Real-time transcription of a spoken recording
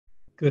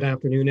Good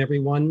afternoon,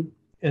 everyone,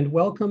 and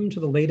welcome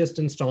to the latest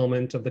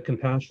installment of the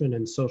Compassion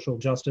and Social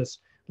Justice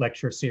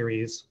lecture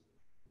series.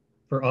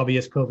 For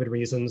obvious COVID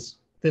reasons,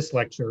 this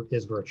lecture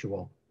is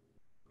virtual.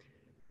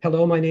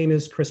 Hello, my name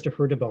is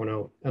Christopher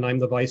DeBono, and I'm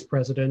the Vice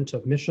President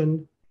of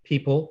Mission,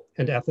 People,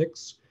 and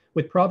Ethics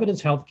with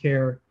Providence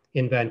Healthcare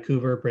in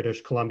Vancouver,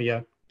 British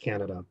Columbia,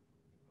 Canada.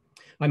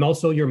 I'm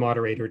also your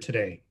moderator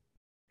today.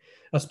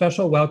 A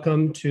special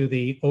welcome to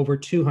the over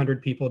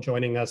 200 people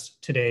joining us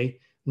today,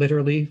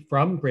 literally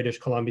from British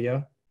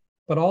Columbia,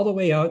 but all the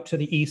way out to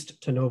the east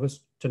to Nova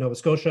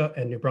Scotia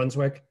and New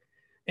Brunswick,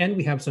 and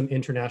we have some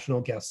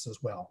international guests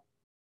as well.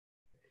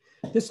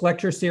 This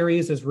lecture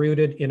series is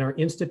rooted in our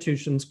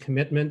institution's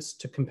commitments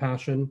to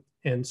compassion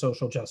and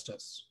social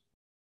justice.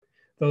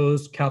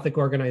 Those Catholic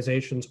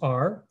organizations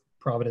are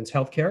Providence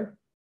Healthcare,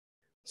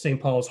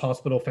 St. Paul's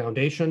Hospital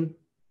Foundation,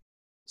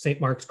 St.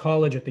 Mark's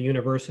College at the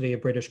University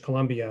of British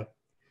Columbia,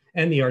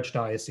 and the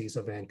Archdiocese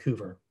of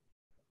Vancouver.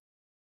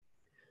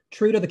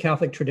 True to the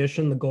Catholic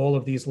tradition, the goal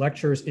of these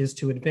lectures is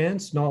to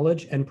advance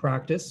knowledge and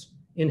practice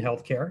in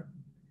healthcare,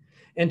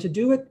 and to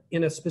do it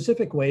in a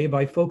specific way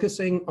by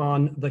focusing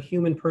on the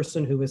human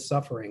person who is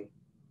suffering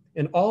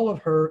and all of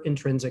her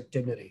intrinsic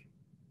dignity.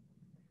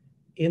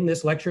 In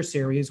this lecture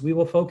series, we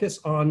will focus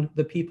on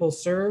the people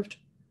served,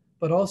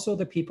 but also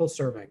the people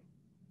serving.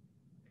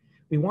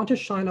 We want to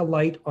shine a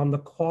light on the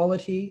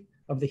quality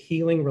of the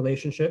healing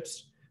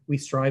relationships we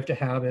strive to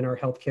have in our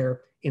healthcare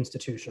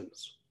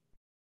institutions.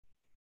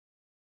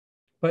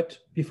 But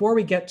before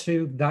we get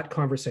to that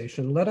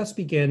conversation, let us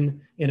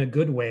begin in a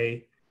good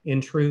way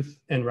in truth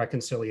and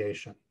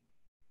reconciliation.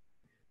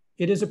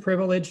 It is a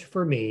privilege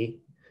for me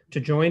to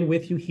join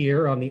with you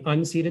here on the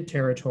unceded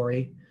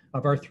territory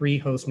of our three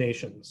host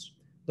nations,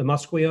 the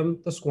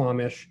Musqueam, the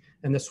Squamish,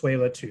 and the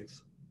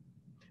Tsleil-Waututh.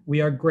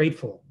 We are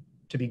grateful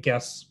to be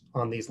guests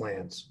on these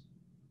lands.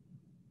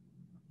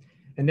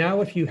 And now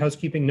a few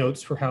housekeeping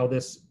notes for how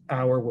this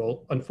hour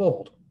will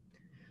unfold.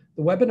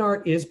 The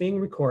webinar is being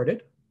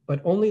recorded, but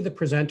only the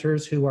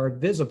presenters who are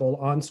visible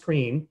on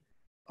screen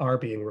are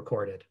being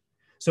recorded.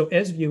 So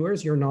as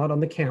viewers, you're not on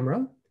the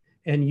camera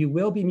and you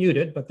will be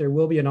muted, but there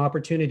will be an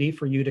opportunity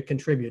for you to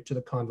contribute to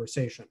the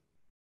conversation.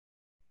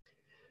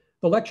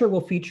 The lecture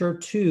will feature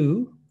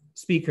two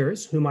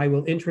speakers whom I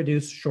will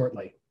introduce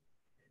shortly.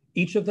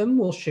 Each of them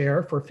will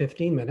share for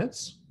 15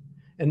 minutes,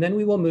 and then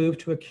we will move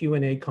to a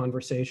Q&A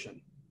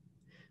conversation.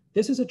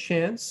 This is a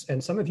chance,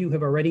 and some of you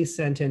have already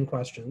sent in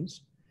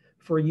questions,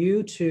 for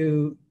you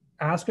to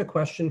ask a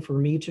question for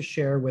me to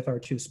share with our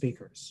two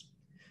speakers.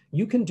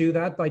 You can do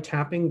that by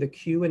tapping the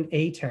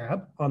Q&A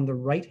tab on the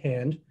right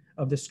hand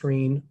of the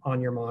screen on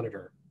your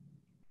monitor.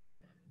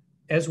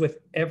 As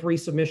with every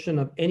submission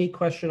of any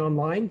question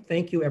online,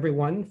 thank you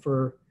everyone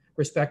for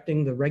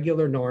respecting the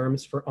regular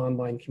norms for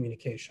online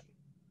communication.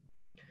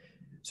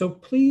 So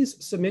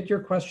please submit your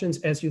questions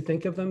as you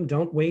think of them.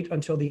 Don't wait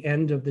until the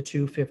end of the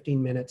two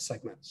 15-minute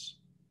segments.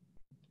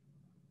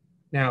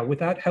 Now, with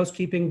that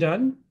housekeeping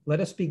done,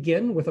 let us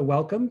begin with a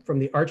welcome from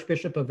the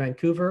Archbishop of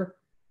Vancouver,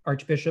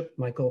 Archbishop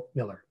Michael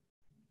Miller.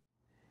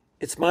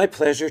 It's my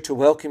pleasure to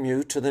welcome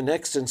you to the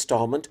next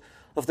installment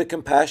of the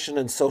Compassion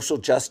and Social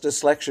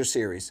Justice lecture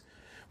series.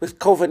 With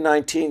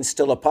COVID-19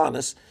 still upon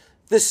us,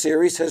 this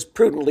series has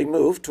prudently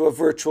moved to a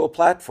virtual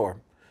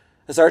platform.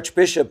 As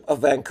Archbishop of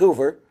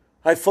Vancouver,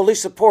 I fully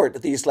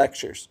support these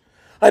lectures.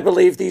 I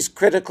believe these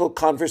critical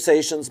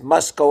conversations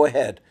must go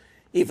ahead,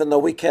 even though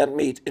we can't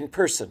meet in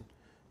person.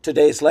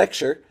 Today's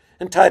lecture,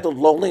 entitled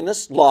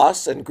Loneliness,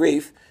 Loss, and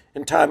Grief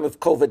in Time of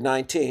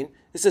COVID-19,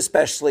 is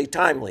especially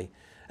timely,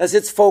 as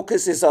its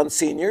focus is on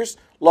seniors,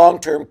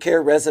 long-term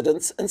care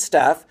residents and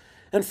staff,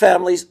 and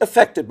families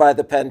affected by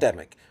the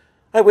pandemic.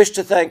 I wish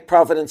to thank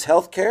Providence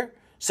Healthcare,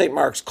 St.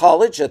 Mark's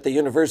College at the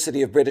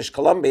University of British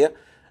Columbia,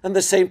 and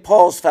the St.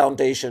 Paul's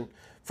Foundation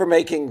for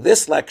making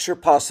this lecture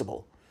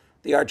possible.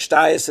 The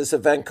Archdiocese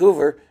of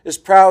Vancouver is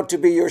proud to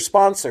be your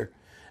sponsor.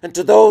 And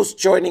to those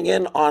joining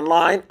in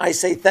online, I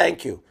say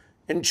thank you,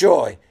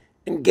 enjoy,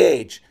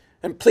 engage,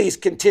 and please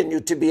continue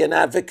to be an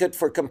advocate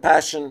for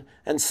compassion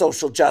and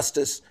social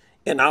justice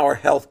in our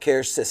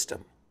healthcare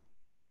system.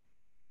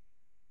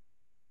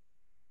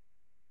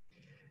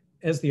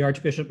 As the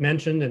Archbishop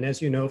mentioned, and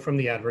as you know from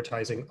the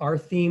advertising, our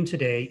theme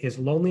today is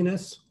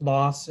loneliness,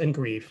 loss, and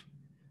grief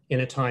in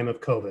a time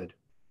of COVID.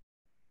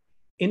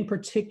 In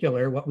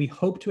particular, what we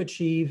hope to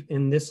achieve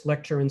in this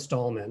lecture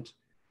installment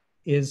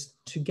is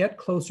to get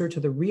closer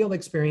to the real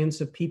experience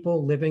of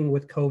people living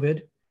with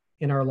COVID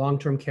in our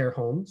long-term care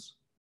homes,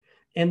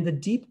 and the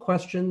deep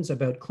questions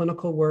about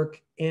clinical work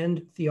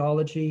and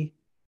theology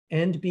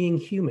and being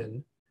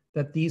human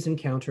that these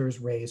encounters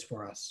raise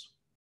for us.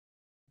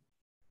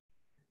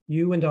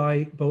 You and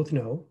I both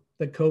know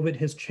that COVID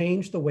has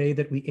changed the way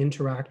that we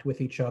interact with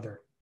each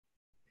other.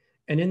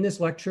 And in this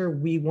lecture,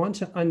 we want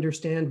to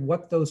understand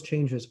what those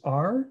changes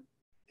are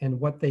and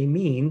what they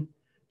mean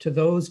to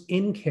those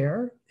in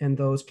care and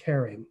those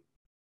caring.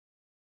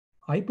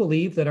 I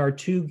believe that our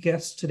two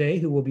guests today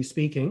who will be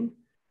speaking,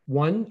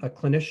 one a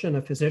clinician,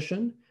 a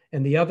physician,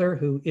 and the other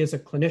who is a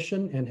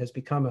clinician and has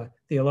become a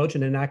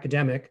theologian and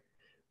academic,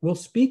 We'll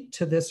speak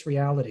to this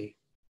reality,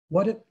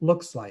 what it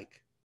looks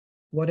like,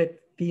 what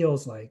it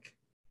feels like,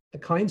 the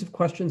kinds of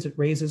questions it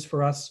raises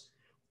for us,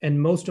 and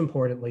most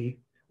importantly,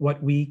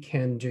 what we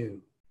can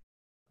do.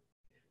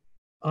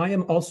 I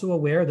am also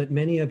aware that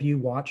many of you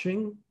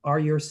watching are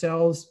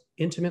yourselves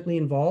intimately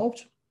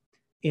involved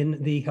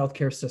in the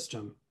healthcare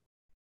system.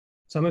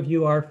 Some of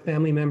you are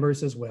family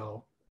members as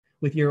well,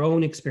 with your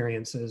own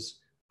experiences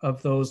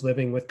of those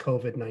living with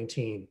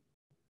COVID-19.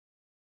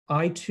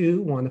 I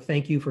too want to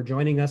thank you for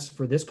joining us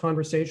for this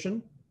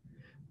conversation,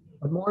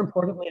 but more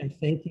importantly, I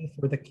thank you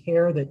for the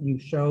care that you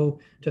show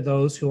to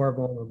those who are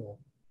vulnerable.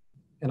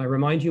 And I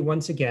remind you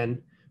once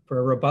again, for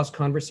a robust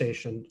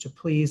conversation, to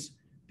please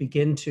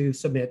begin to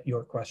submit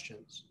your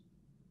questions.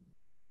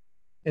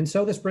 And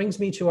so this brings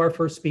me to our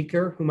first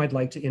speaker, whom I'd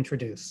like to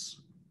introduce.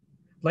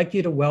 I'd like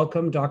you to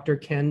welcome Dr.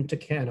 Ken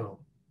Takano.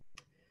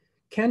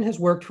 Ken has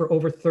worked for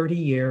over 30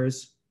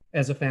 years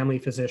as a family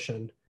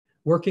physician,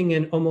 working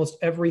in almost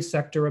every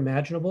sector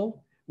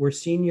imaginable where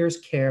seniors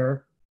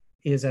care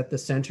is at the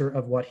center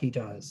of what he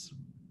does.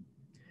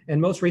 And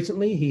most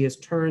recently, he has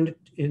turned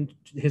in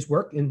his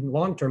work in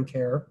long-term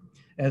care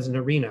as an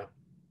arena.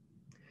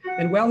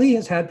 And while he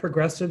has had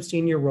progressive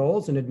senior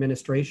roles in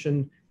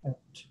administration at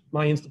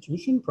my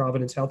institution,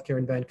 Providence Healthcare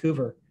in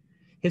Vancouver,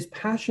 his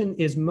passion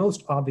is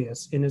most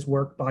obvious in his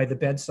work by the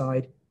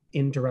bedside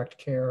in direct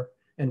care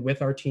and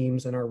with our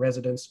teams and our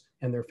residents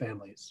and their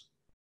families.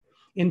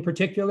 In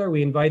particular,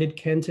 we invited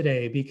Ken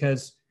today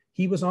because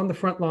he was on the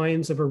front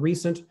lines of a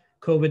recent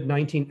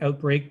COVID-19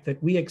 outbreak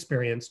that we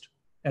experienced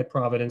at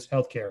Providence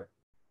Healthcare.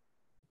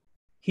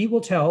 He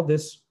will tell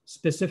this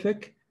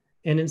specific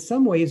and in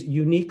some ways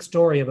unique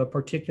story of a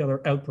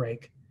particular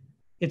outbreak,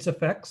 its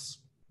effects,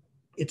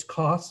 its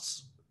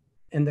costs,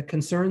 and the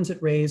concerns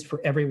it raised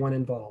for everyone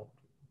involved.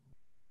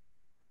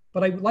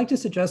 But I would like to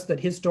suggest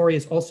that his story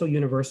is also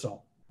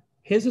universal.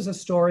 His is a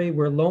story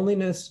where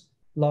loneliness,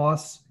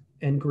 loss,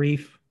 and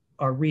grief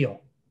are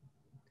real.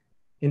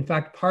 In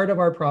fact, part of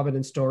our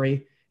Providence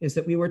story is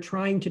that we were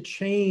trying to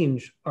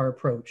change our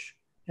approach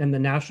and the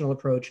national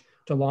approach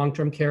to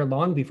long-term care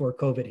long before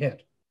COVID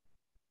hit.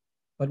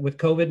 But with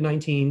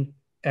COVID-19,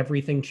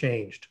 everything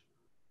changed,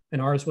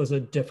 and ours was a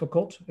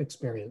difficult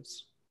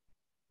experience.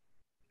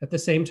 At the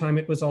same time,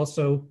 it was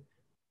also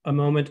a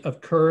moment of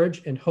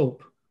courage and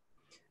hope.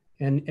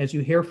 And as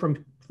you hear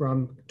from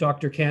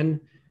Dr. Ken,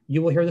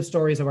 you will hear the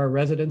stories of our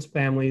residents,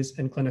 families,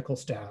 and clinical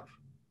staff.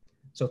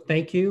 So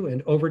thank you,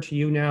 and over to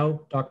you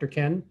now, Dr.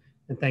 Ken,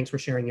 and thanks for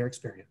sharing your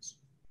experience.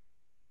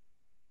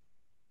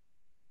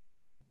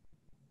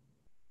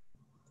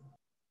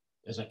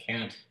 As I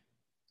can't,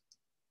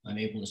 I'm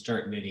able to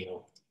start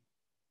video.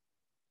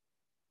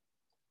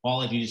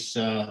 Apologies,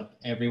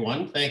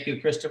 everyone. Thank you,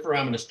 Christopher.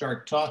 I'm going to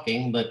start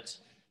talking, but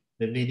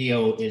the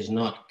video is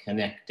not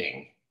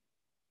connecting.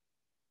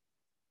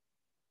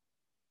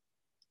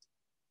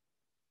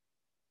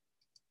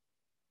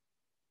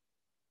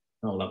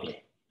 Oh,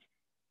 lovely.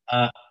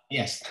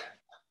 Yes.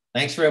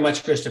 Thanks very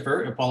much,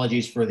 Christopher.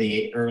 Apologies for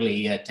the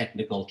early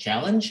technical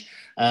challenge.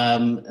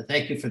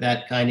 Thank you for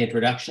that kind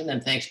introduction,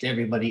 and thanks to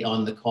everybody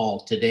on the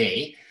call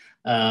today.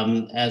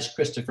 As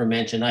Christopher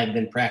mentioned, I've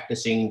been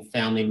practicing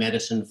family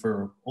medicine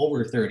for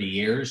over 30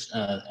 years,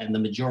 and the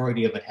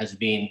majority of it has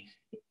been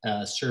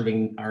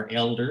serving our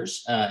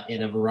elders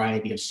in a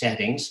variety of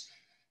settings.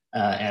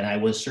 And I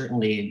was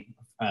certainly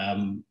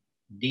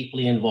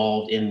deeply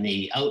involved in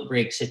the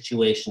outbreak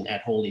situation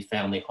at Holy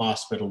Family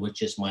Hospital,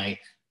 which is my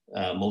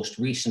most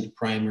recent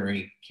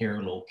primary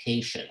care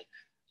location.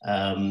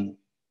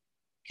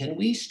 Can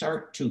we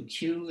start to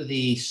cue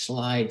the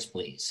slides,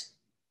 please?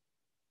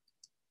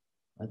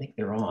 I think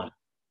they're on.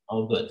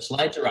 Oh, good. The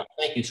slides are up.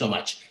 Thank you so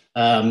much.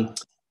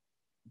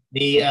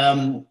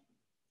 The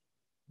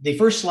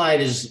first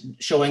slide is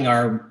showing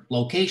our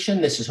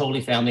location. This is Holy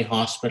Family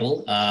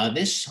Hospital.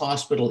 This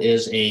hospital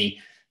is a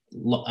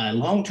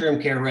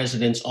long-term care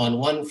residence on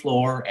one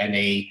floor and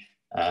a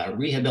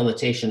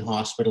rehabilitation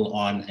hospital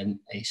on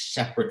a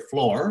separate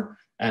floor.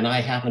 And I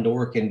happen to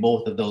work in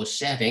both of those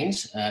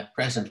settings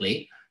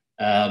presently.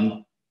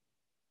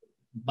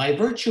 By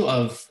virtue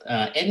of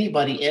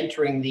anybody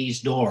entering these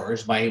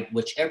doors, by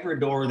whichever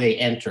door they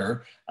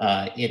enter,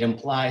 it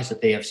implies that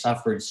they have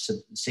suffered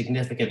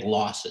significant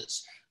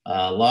losses.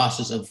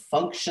 Losses of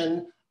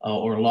function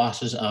or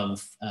losses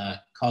of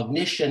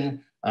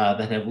cognition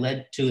that have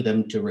led to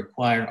them to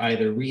require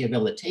either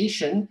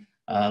rehabilitation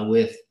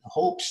with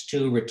hopes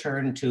to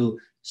return to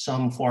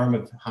some form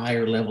of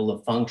higher level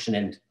of function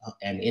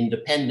and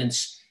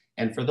independence.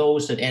 And for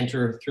those that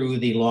enter through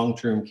the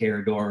long-term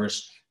care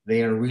doors,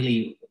 they are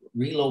really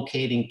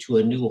relocating to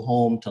a new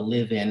home to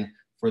live in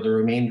for the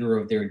remainder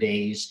of their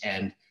days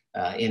and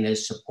in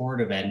as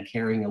supportive and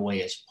caring a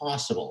way as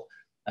possible.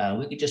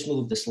 We could just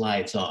move the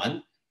slides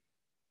on.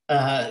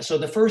 So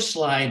the first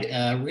slide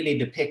really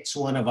depicts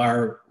one of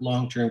our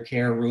long-term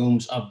care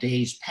rooms of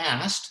days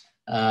past.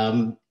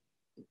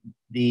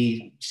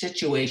 The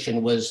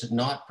situation was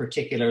not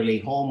particularly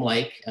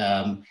home-like,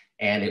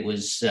 and it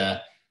was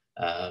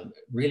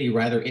really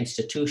rather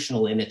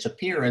institutional in its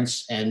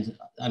appearance. And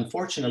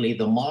unfortunately,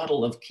 the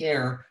model of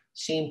care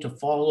seemed to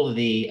follow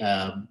the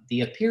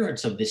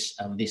appearance of this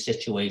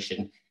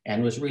situation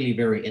and was really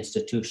very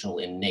institutional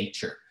in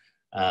nature.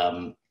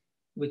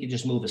 We could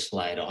just move a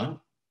slide on.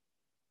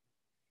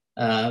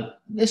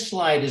 This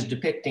slide is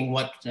depicting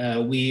what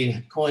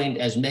we coined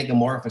as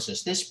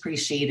megamorphosis. This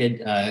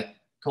preceded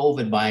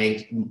COVID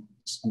by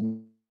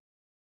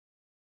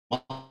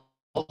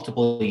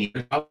multiple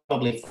years,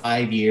 probably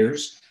 5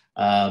 years.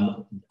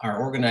 Our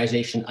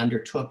organization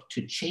undertook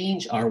to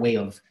change our way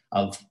of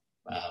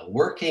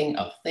working,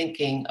 of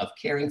thinking, of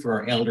caring for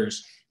our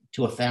elders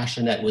to a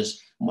fashion that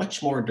was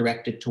much more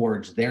directed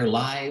towards their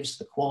lives,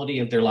 the quality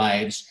of their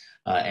lives,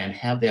 and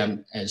have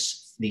them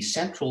as the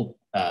central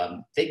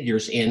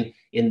figures in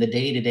the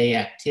day-to-day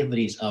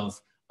activities of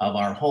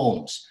our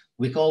homes.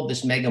 We called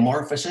this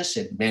megamorphosis.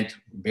 It meant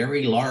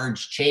very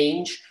large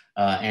change,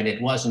 and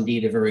it was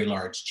indeed a very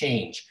large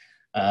change.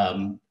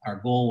 Our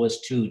goal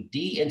was to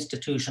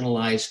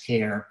deinstitutionalize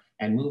care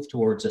and move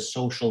towards a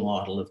social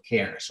model of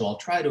care. So I'll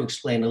try to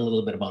explain a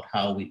little bit about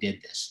how we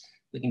did this.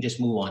 We can just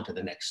move on to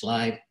the next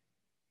slide.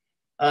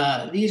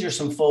 These are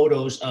some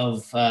photos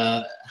of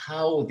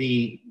how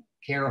the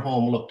care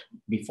home looked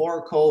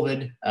before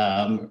COVID.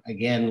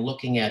 Again,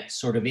 looking at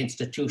sort of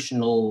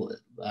institutional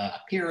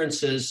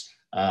appearances,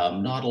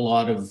 not a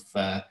lot of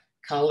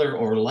color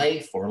or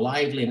life or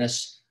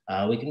liveliness.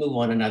 We can move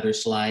on another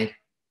slide.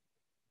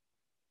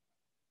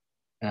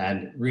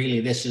 And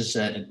really, this is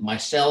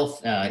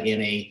myself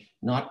in a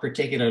not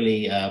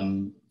particularly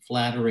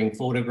flattering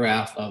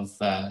photograph of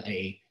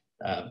a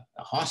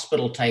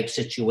hospital type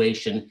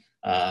situation.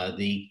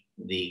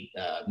 The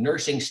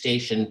nursing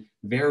station,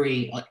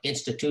 very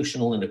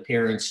institutional in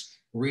appearance,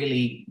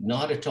 really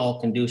not at all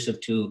conducive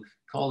to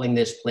calling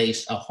this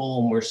place a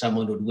home where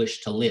someone would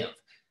wish to live.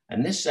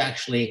 And this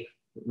actually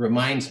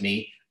reminds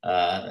me,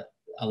 a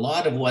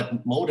lot of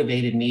what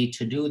motivated me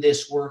to do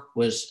this work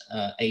was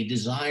a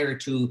desire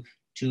to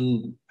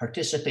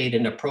participate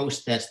in a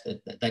process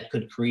that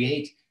could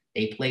create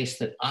a place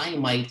that I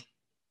might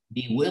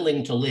be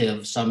willing to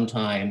live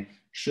sometime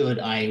should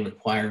I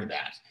require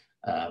that.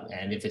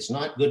 And if it's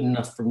not good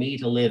enough for me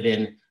to live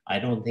in, I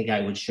don't think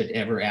I should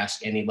ever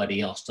ask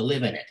anybody else to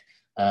live in it.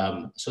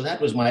 So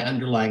that was my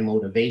underlying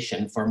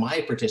motivation for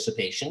my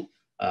participation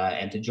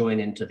and to join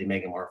into the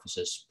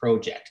Megamorphosis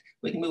project.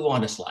 We can move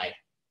on a slide.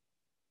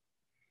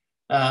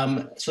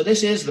 So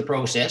this is the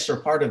process,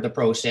 or part of the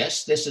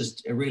process. This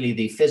is really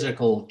the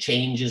physical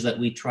changes that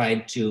we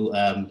tried to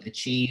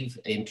achieve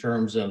in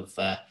terms of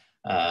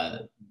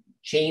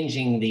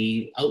changing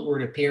the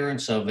outward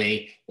appearance of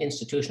a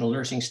institutional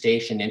nursing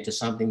station into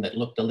something that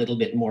looked a little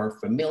bit more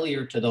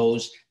familiar to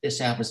those. This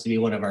happens to be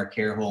one of our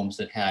care homes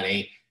that had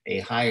a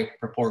high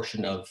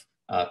proportion of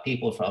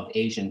people from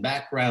Asian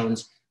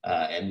backgrounds,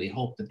 and we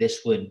hope that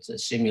this would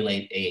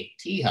simulate a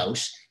tea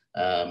house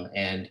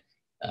and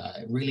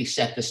really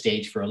set the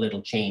stage for a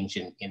little change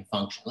in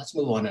function. Let's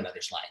move on to another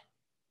slide.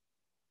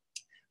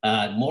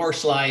 More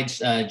slides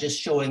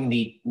just showing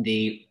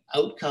the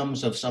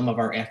outcomes of some of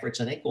our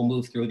efforts. I think we'll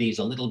move through these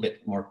a little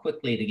bit more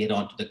quickly to get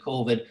onto the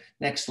COVID.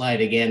 Next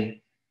slide again.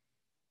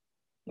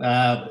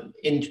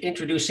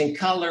 Introducing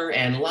color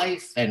and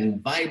life and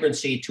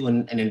vibrancy to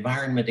an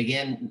environment,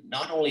 again,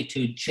 not only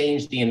to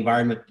change the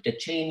environment, but to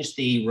change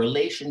the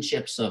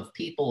relationships of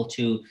people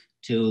to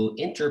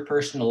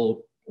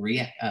interpersonal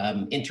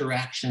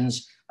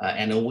interactions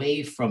and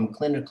away from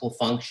clinical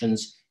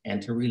functions,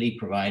 and to really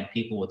provide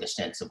people with a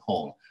sense of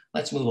home.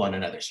 Let's move on to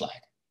another slide.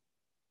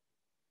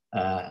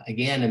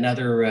 Again,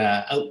 another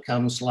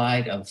outcome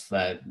slide of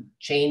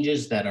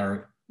changes that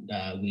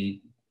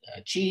we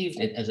achieved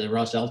as a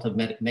result of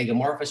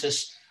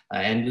megamorphosis,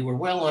 and we were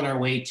well on our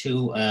way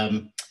to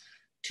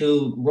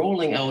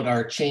rolling out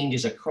our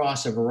changes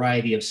across a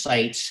variety of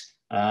sites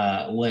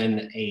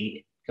when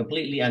a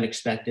completely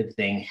unexpected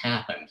thing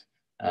happened.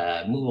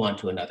 Move on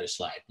to another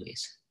slide,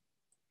 please.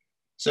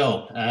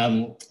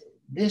 So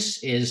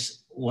this is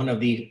one of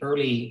the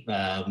early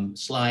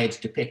slides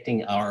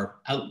depicting our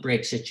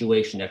outbreak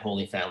situation at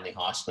Holy Family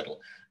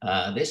Hospital.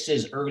 This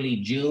is early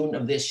June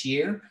of this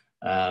year.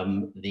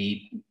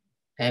 The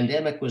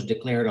pandemic was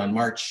declared on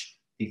March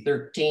the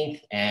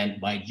 13th, and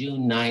by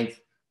June 9th,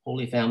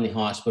 Holy Family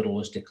Hospital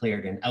was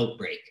declared an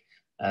outbreak.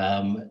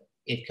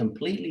 It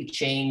completely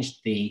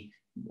changed the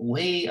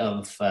way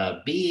of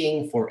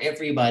being for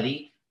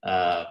everybody,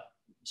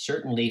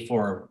 certainly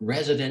for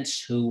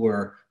residents who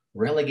were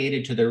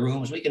relegated to their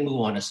rooms. We can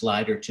move on a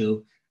slide or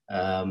two.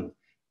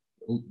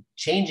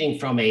 Changing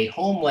from a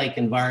home-like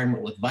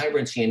environment with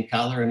vibrancy and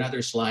color,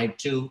 another slide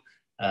too,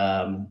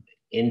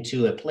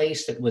 into a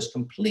place that was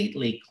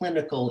completely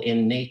clinical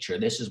in nature.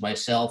 This is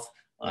myself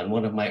on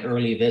one of my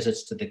early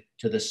visits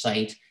to the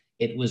site.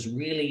 It was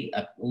really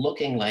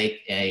looking like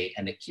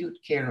an acute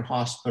care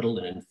hospital,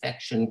 an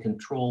infection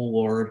control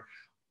ward.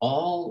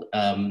 All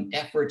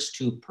efforts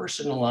to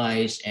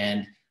personalize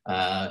and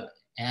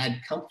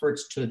add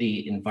comforts to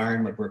the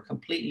environment were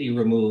completely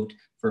removed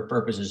for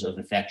purposes of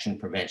infection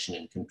prevention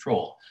and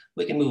control.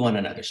 We can move on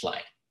another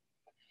slide.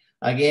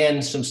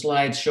 Again, some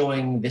slides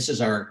showing this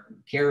is our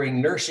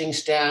caring nursing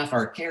staff,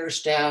 our care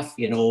staff.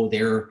 You know,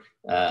 they're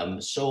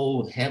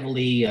so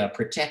heavily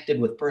protected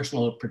with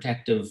personal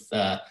protective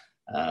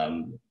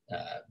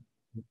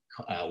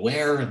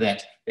wear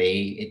that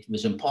it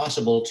was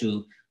impossible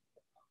to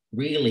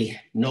really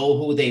know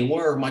who they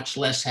were, much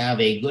less have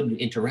a good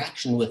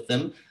interaction with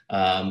them.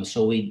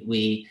 So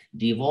we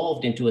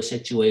devolved into a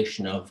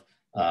situation of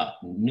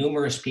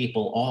numerous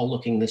people all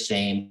looking the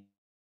same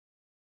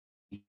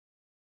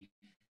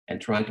and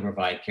trying to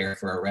provide care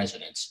for our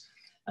residents.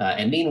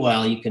 And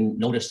meanwhile, you can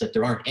notice that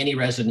there aren't any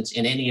residents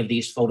in any of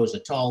these photos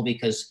at all,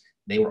 because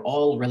they were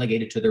all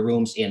relegated to their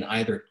rooms in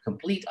either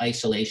complete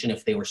isolation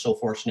if they were so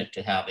fortunate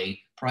to have a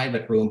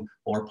private room,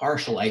 or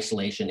partial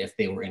isolation if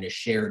they were in a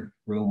shared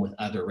room with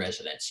other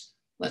residents.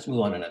 Let's move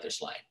on to another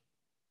slide.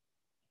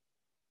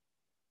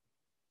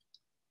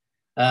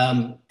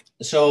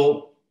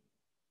 So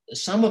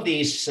some of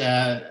these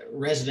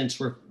residents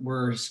were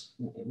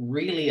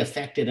really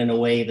affected in a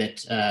way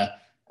that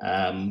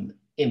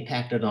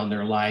impacted on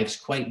their lives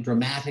quite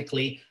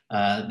dramatically.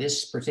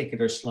 This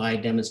particular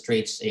slide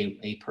demonstrates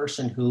a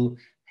person who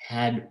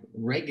had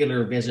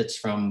regular visits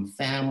from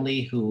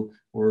family who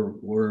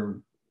were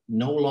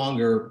no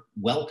longer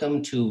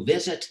welcome to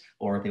visit,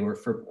 or they were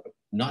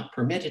not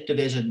permitted to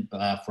visit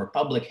for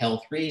public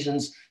health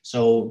reasons.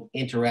 So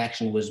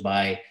interaction was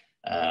by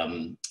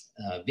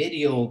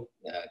video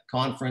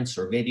conference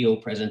or video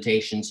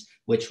presentations,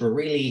 which were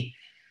really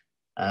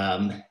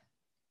a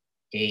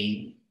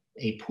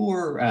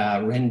poor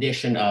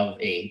rendition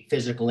of a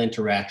physical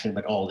interaction,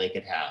 but all they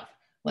could have.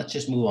 Let's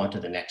just move on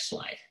to the next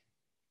slide.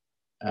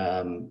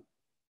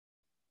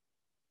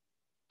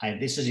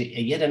 This is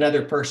yet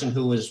another person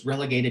who was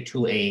relegated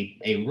to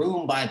a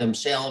room by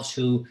themselves,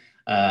 who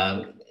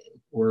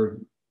were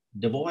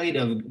devoid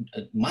of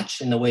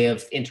much in the way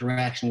of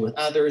interaction with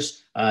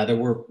others. There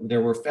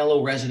were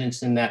fellow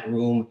residents in that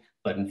room,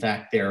 but in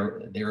fact,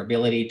 their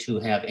ability to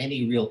have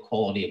any real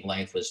quality of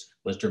life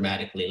was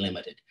dramatically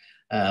limited.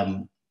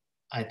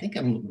 I think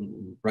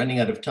I'm running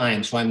out of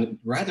time, so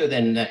rather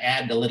than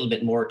add a little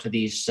bit more to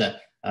these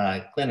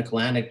clinical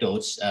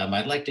anecdotes,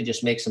 I'd like to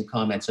just make some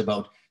comments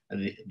about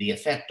the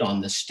effect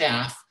on the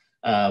staff.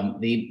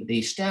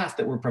 The staff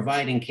that were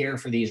providing care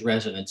for these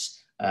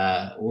residents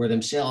were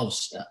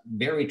themselves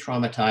very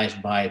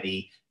traumatized by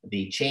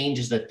the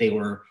changes that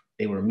were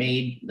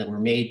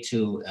made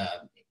to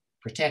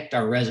protect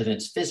our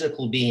residents'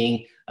 physical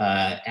being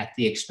at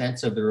the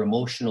expense of their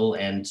emotional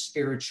and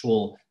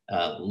spiritual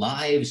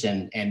lives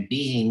and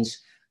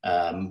beings.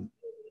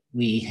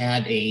 We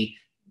had a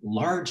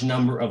large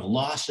number of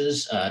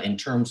losses in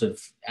terms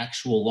of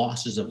actual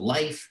losses of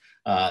life.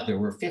 There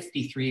were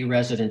 53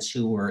 residents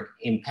who were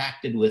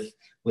impacted with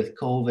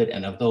COVID,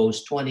 and of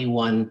those,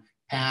 21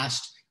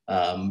 passed,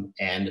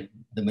 and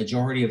the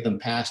majority of them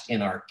passed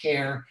in our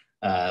care,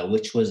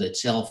 which was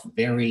itself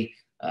very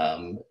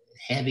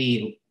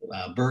heavy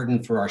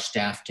burden for our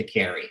staff to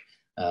carry.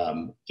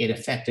 It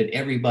affected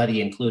everybody,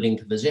 including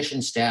the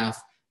physician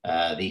staff.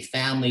 The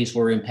families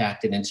were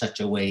impacted in such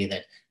a way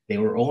that they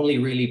were only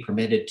really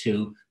permitted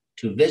to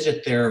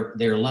visit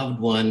their loved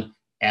one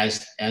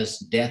as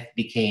death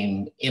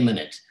became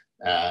imminent,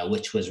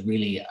 which was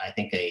really, I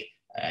think,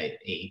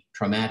 a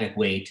traumatic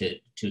way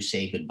to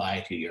say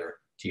goodbye to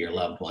your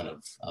loved one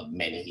of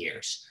many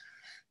years.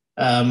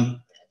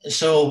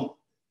 So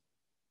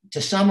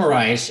to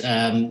summarize,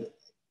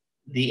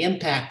 the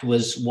impact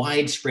was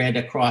widespread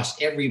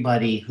across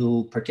everybody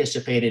who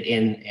participated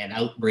in an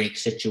outbreak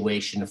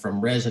situation,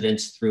 from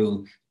residents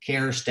through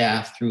care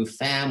staff, through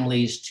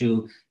families,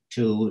 to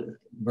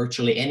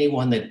virtually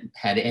anyone that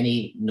had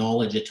any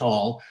knowledge at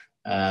all.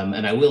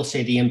 And I will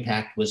say the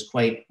impact was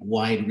quite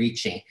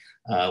wide-reaching.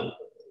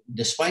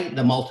 Despite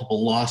the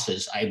multiple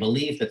losses, I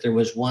believe that there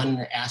was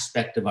one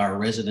aspect of our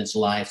residents'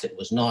 lives that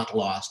was not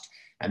lost,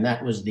 and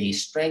that was the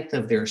strength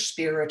of their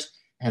spirit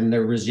and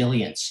their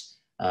resilience.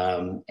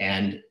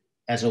 And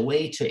as a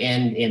way to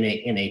end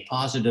in a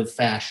positive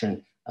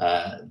fashion,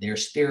 their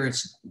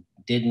spirits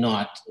did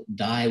not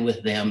die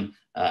with them,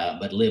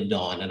 but lived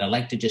on. And I'd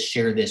like to just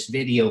share this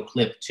video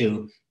clip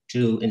to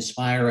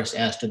inspire us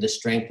as to the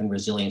strength and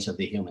resilience of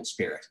the human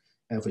spirit.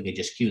 And if we could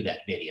just cue that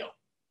video.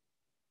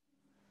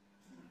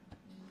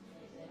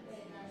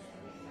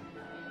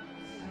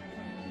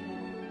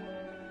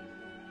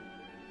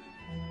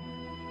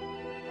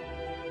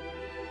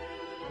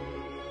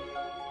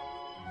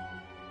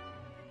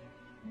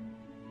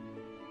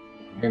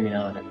 Hear me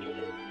now that I'm muted.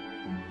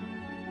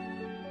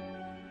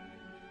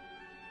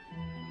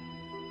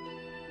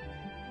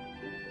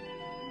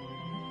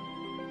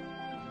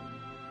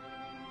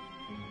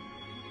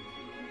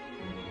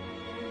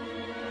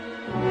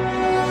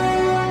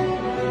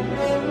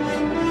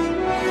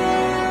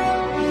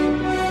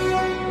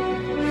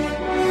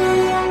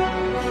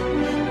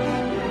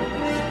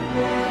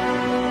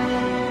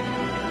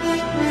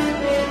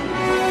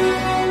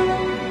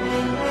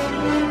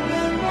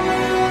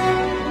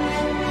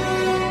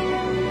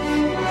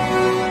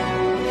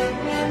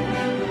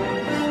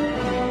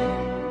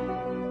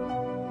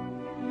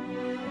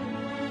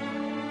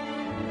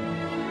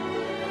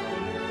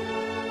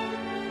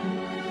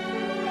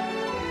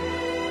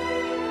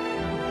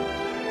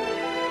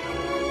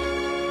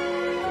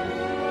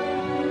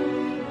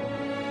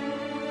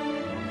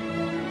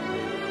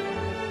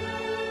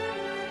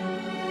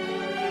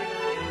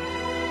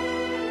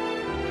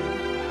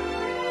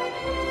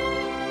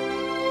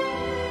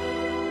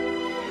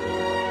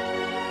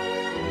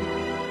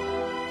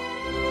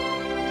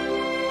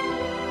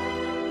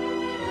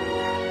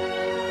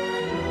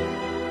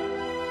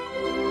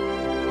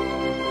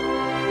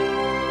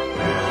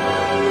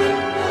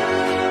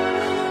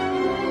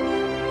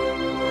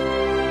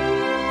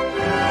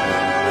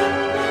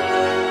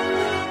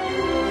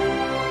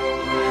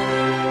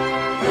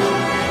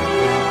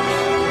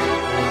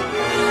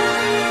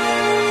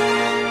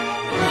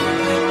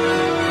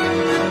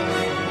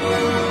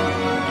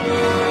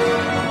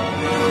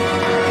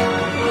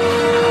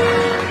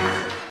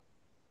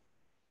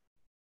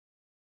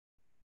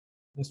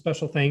 A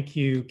special thank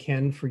you,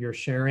 Ken, for your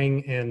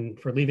sharing and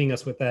for leaving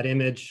us with that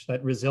image,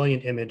 that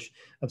resilient image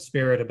of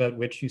spirit about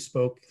which you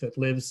spoke, that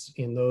lives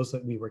in those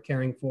that we were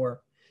caring for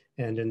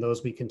and in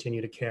those we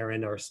continue to care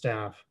and our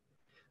staff.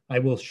 I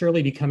will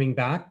surely be coming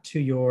back to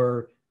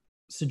your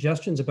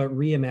suggestions about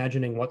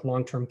reimagining what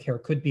long-term care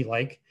could be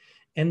like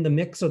and the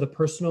mix of the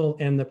personal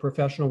and the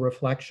professional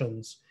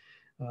reflections.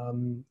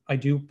 I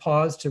do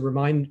pause to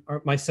remind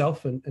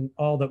myself and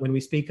all that when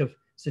we speak of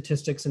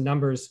statistics and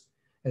numbers,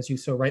 as you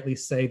so rightly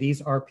say,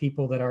 these are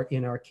people that are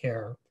in our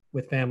care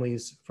with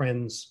families,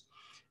 friends,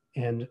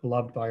 and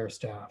loved by our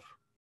staff.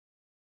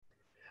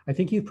 I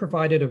think you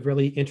provided a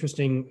really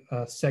interesting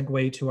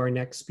segue to our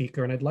next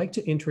speaker, and I'd like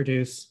to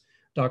introduce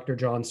Dr.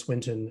 John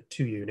Swinton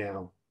to you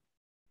now.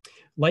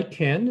 Like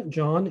Ken,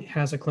 John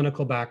has a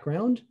clinical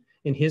background,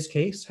 in his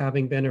case,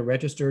 having been a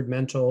registered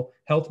mental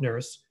health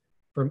nurse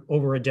for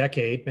over a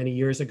decade, many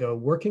years ago,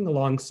 working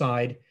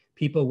alongside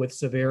people with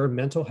severe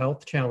mental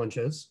health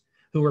challenges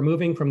who were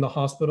moving from the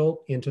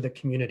hospital into the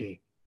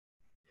community.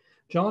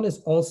 John is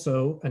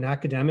also an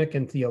academic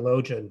and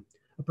theologian,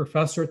 a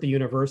professor at the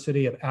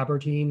University of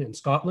Aberdeen in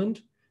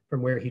Scotland,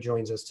 from where he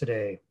joins us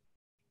today.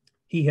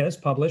 He has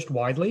published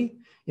widely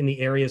in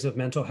the areas of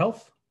mental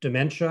health,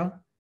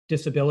 dementia,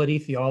 disability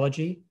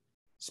theology,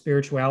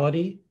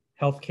 spirituality,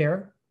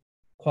 healthcare,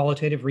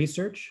 qualitative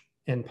research,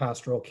 and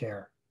pastoral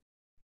care.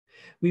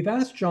 We've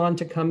asked John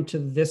to come to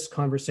this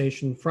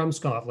conversation from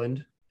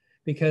Scotland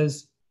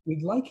because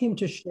we'd like him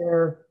to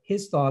share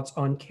his thoughts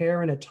on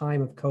care in a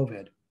time of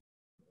COVID.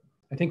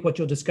 I think what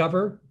you'll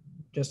discover,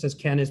 just as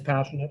Ken is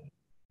passionate,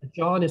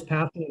 John is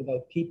passionate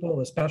about people,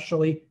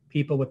 especially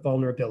people with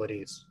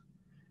vulnerabilities.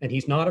 And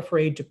he's not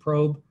afraid to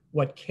probe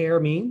what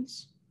care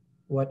means,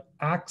 what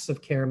acts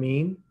of care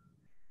mean,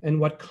 and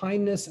what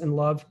kindness and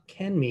love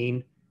can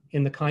mean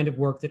in the kind of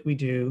work that we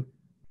do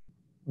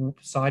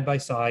side by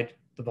side,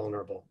 the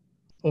vulnerable.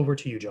 Over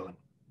to you, John.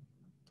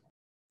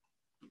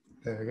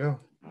 There we go.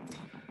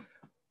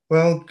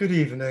 Well, good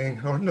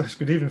evening, or no, it's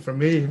good evening for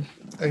me,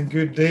 and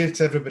good day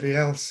to everybody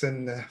else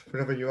in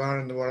wherever you are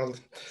in the world.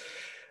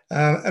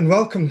 And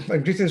welcome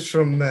and greetings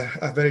from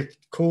a very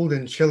cold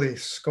and chilly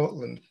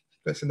Scotland.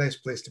 It's a nice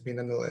place to be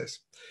nonetheless.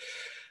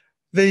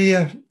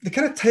 The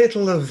kind of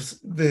title of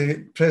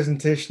the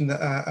presentation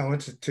that I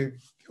wanted to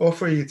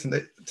offer you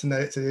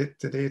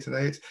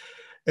tonight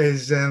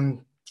is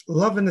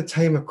Love in the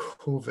Time of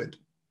COVID.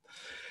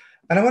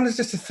 And I wanted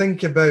just to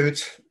think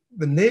about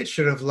the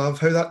nature of love,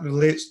 how that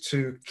relates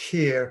to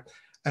care,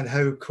 and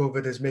how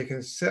COVID is making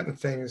certain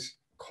things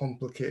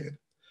complicated.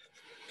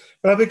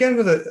 But I'll begin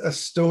with a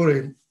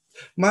story.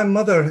 My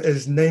mother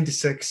is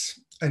 96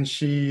 and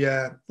she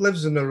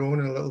lives on her own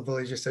in a little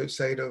village just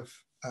outside of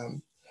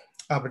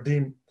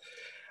Aberdeen.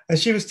 And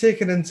she was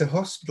taken into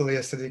hospital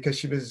yesterday because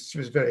she was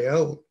very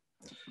ill.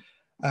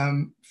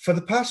 For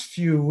the past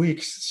few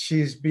weeks,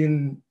 she's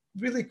been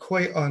really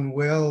quite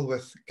unwell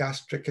with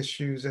gastric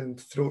issues and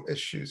throat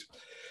issues.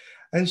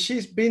 And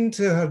she's been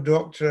to her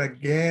doctor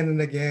again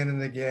and again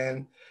and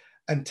again.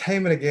 And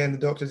time and again, the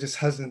doctor just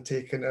hasn't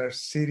taken her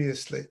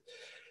seriously.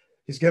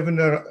 He's given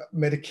her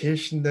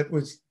medication that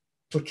would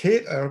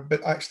placate her,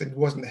 but actually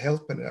wasn't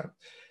helping her.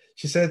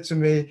 She said to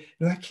me,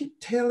 I keep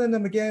telling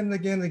him again and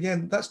again and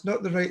again, that's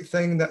not the right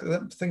thing,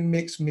 that thing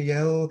makes me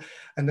ill,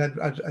 and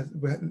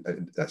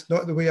that's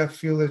not the way I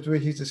feel, the way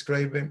he's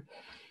describing.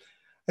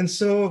 And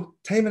so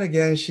time and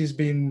again, she's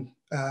been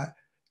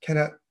kind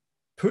of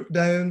put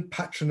down,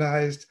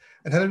 patronized,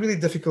 and had a really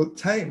difficult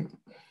time.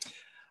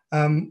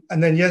 And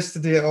then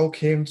yesterday it all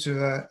came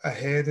to a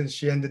head and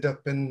she ended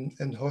up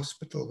in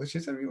hospital, which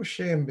is a real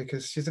shame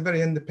because she's a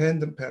very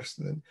independent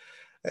person and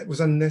it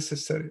was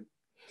unnecessary.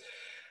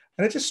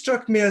 And it just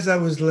struck me as I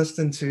was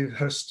listening to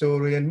her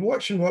story and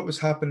watching what was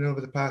happening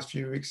over the past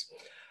few weeks,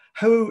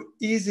 how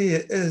easy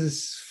it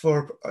is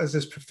for us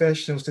as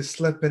professionals to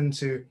slip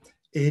into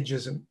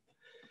ageism,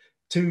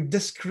 to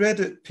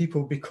discredit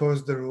people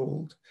because they're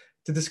old,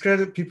 to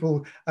discredit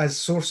people as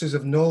sources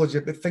of knowledge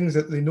about things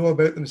that they know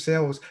about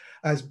themselves,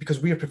 as because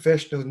we are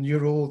professionals and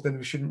you're old, then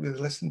we shouldn't really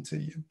listen to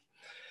you.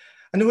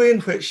 And the way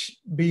in which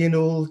being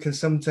old can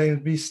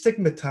sometimes be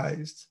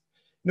stigmatized.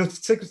 To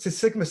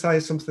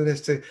stigmatize something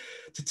is to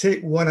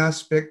take one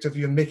aspect of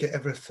you and make it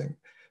everything.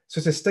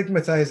 So to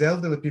stigmatize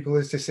elderly people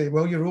is to say,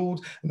 well, you're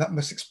old and that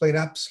must explain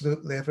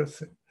absolutely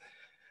everything.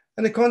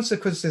 And the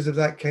consequences of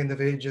that kind of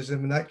ageism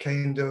and that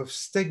kind of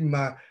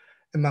stigma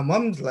in my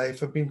mum's life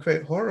have been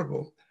quite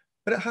horrible,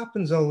 but it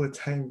happens all the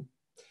time.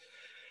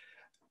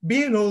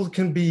 Being old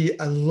can be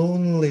a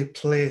lonely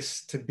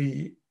place to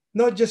be,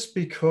 not just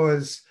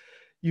because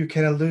you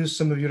kind of lose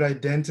some of your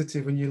identity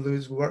when you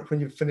lose work,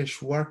 when you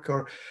finish work,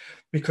 or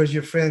because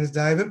your friends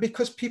die, but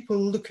because people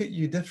look at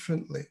you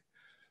differently.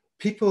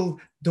 People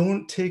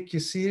don't take you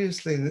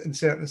seriously in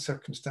certain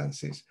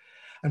circumstances,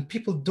 and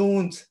people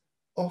don't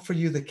offer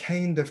you the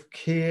kind of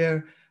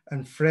care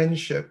and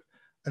friendship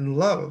and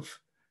love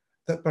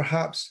that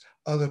perhaps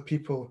other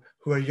people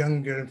who are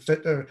younger and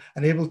fitter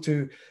and able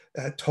to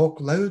talk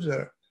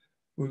louder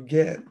would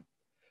get.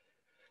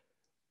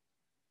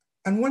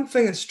 And one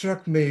thing that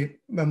struck me,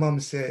 my mum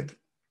said,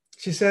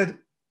 she said,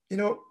 you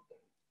know,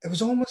 it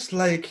was almost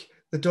like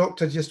the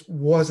doctor just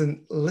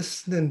wasn't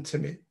listening to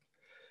me.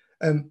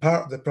 And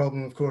part of the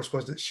problem, of course,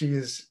 was that she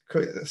is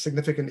quite a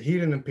significant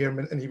hearing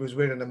impairment and he was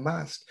wearing a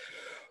mask.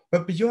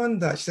 But beyond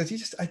that, she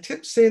said, I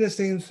kept saying the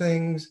same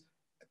things,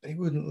 but he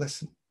wouldn't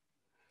listen.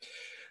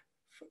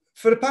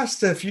 For the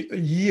past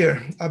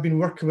year, I've been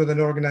working with an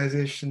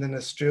organisation in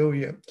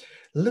Australia,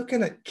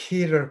 looking at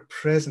carer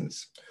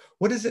presence.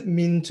 What does it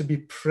mean to be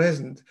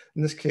present?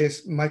 In this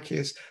case, my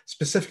case,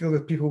 specifically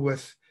with people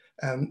with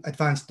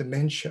advanced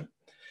dementia.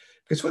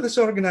 Because what this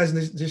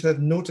organisation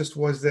had noticed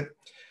was that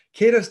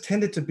carers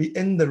tended to be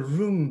in the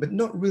room, but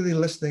not really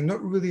listening,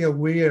 not really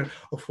aware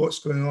of what's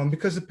going on,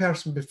 because the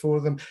person before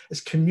them is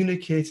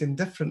communicating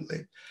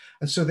differently.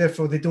 And so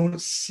therefore they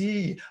don't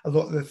see a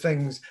lot of the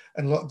things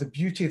and a lot of the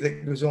beauty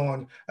that goes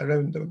on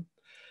around them.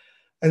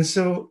 And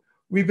so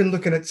we've been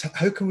looking at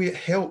how can we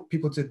help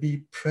people to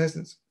be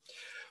present.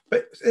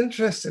 But it's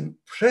interesting,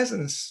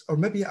 presence or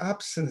maybe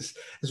absence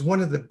is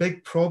one of the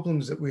big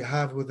problems that we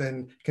have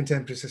within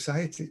contemporary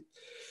society.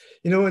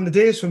 You know, in the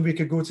days when we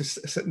could go to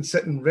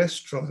sit in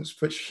restaurants,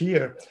 which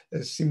here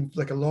seemed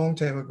like a long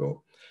time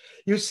ago,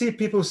 you see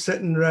people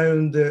sitting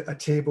around a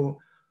table,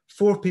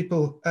 4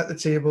 people at the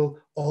table,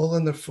 all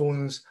on their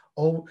phones,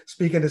 all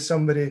speaking to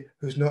somebody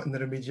who's not in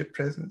their immediate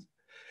presence.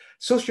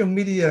 Social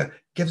media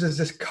gives us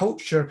this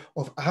culture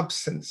of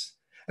absence.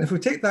 And if we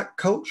take that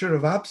culture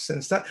of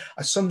absence, that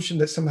assumption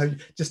that somehow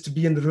just to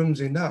be in the room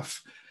is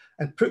enough,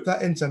 and put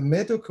that into a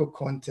medical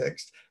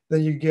context,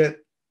 then you get,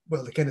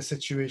 well, the kind of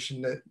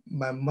situation that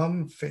my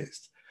mum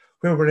faced,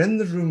 where we're in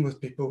the room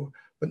with people,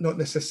 but not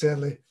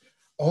necessarily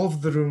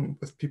of the room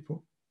with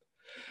people.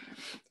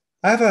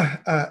 I have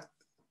a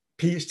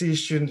PhD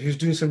student who's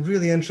doing some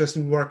really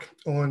interesting work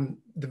on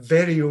the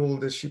very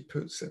old, as she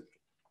puts it.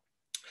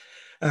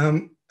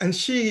 And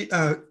she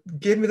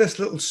gave me this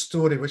little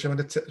story, which I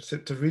wanted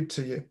to read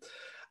to you,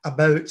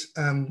 about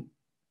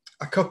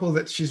a couple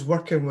that she's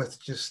working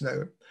with just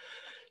now.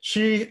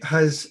 She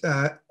has,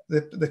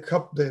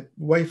 the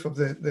wife of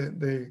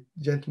the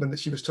gentleman that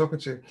she was talking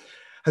to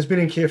has been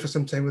in care for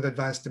some time with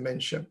advanced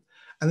dementia.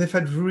 And they've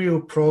had real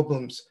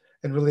problems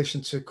in relation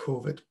to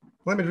COVID.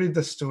 Let me read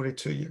this story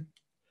to you.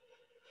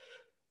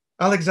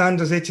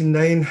 Alexander's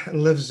 89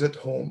 and lives at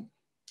home.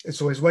 And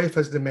so his wife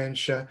has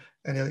dementia,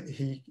 and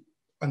he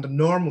under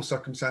normal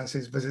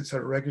circumstances, visits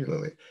her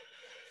regularly.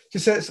 He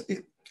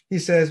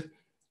says,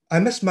 I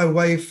miss my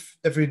wife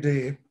every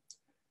day,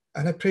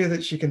 and I pray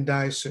that she can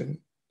die soon.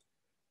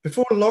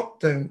 Before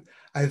lockdown,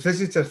 I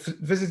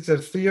visited her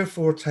 3 or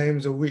 4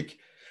 times a week,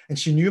 and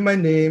she knew my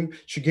name,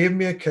 she gave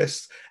me a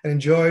kiss, and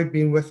enjoyed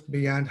being with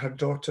me and her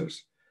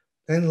daughters.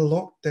 Then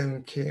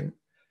lockdown came.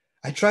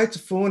 I tried to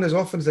phone as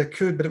often as I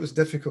could, but it was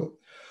difficult.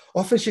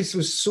 Often she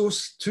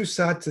was too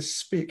sad to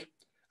speak.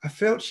 I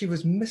felt she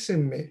was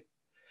missing me.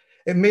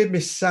 It made me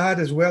sad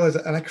as well,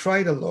 and I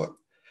cried a lot.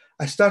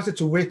 I started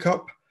to wake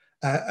up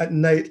at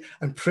night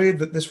and prayed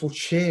that this will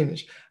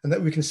change and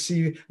that we can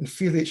see and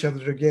feel each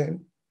other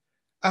again.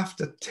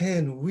 After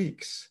 10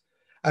 weeks,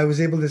 I was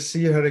able to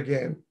see her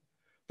again,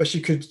 but she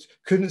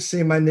couldn't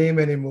say my name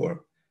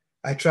anymore.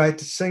 I tried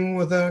to sing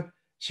with her.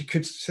 She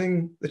could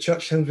sing the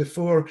church hymns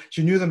before.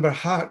 She knew them by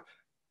heart,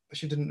 but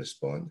she didn't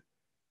respond.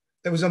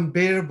 It was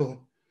unbearable,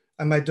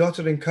 and my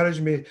daughter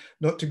encouraged me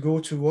not to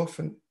go too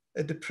often.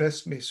 It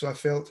depressed me, so I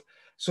felt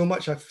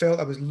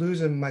I was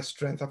losing my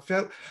strength. I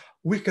felt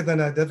weaker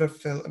than I'd ever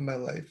felt in my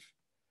life.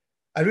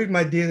 I read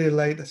my daily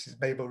light, this is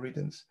Bible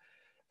readings,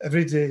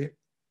 every day,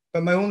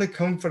 but my only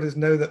comfort is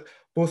now that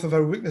both of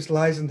our weakness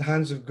lies in the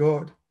hands of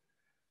God.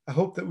 I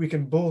hope that we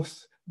can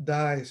both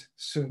die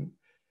soon.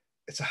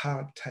 It's a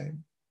hard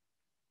time.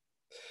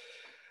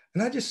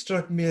 And that just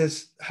struck me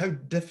as how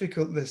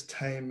difficult this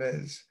time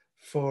is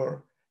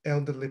for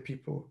elderly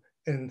people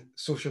in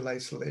social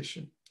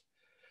isolation.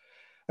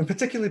 And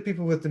particularly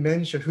people with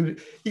dementia who,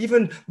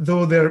 even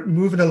though they're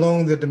moving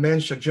along their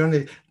dementia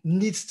journey,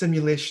 need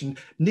stimulation,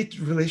 need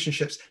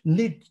relationships,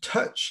 need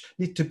touch,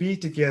 need to be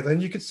together.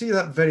 And you could see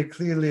that very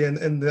clearly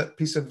in the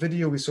piece of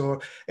video we saw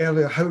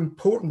earlier, how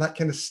important that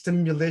kind of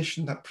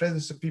stimulation, that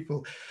presence of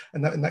people,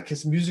 and that in that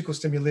case, musical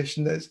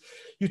stimulation is.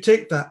 You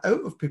take that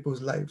out of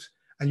people's lives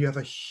and you have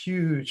a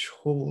huge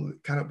hole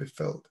that cannot be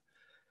filled.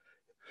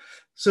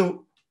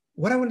 So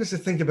what I want us to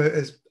think about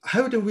is,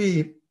 how do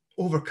we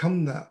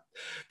overcome that?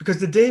 Because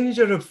the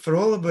danger for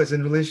all of us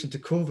in relation to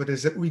COVID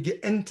is that we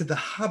get into the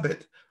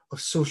habit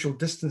of social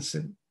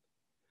distancing.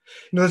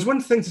 You know, there's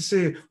one thing to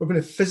say we're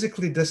going to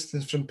physically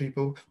distance from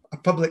people, a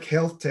public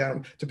health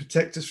term to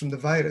protect us from the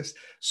virus.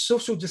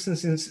 Social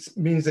distancing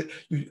means that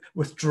you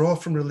withdraw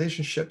from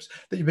relationships,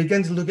 that you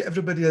begin to look at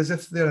everybody as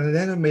if they're an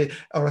enemy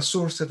or a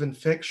source of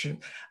infection.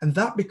 And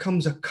that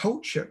becomes a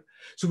culture.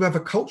 So we have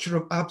a culture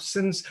of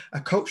absence,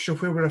 a culture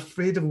where we're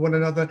afraid of one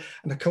another,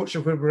 and a culture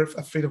where we're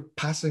afraid of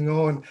passing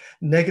on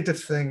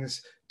negative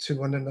things to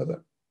one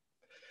another.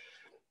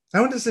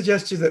 I want to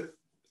suggest to you that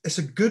it's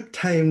a good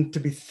time to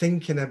be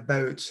thinking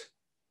about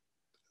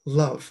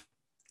love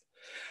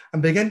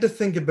and begin to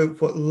think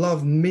about what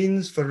love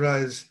means for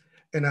us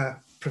in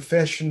a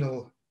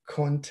professional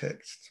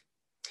context.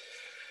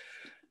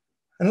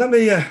 And let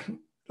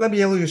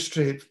me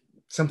illustrate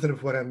something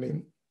of what I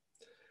mean.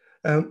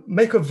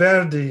 Michael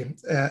Verdi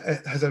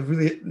has a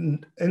really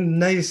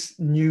nice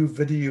new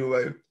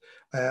video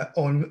out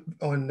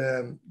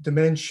on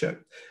dementia.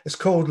 It's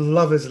called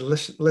Love is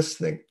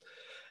Listening.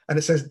 And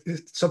it says, the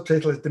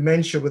subtitle is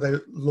Dementia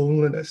Without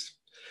Loneliness.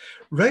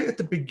 Right at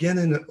the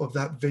beginning of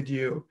that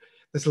video,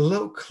 there's a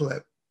little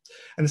clip.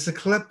 And it's a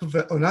clip of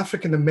an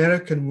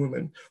African-American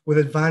woman with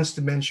advanced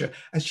dementia.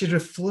 And she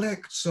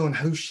reflects on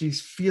how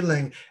she's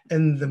feeling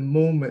in the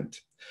moment.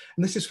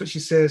 And this is what she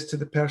says to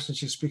the person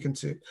she's speaking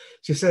to.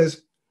 She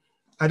says,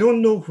 I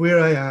don't know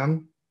where I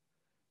am.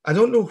 I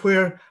don't know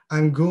where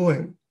I'm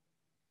going.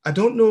 I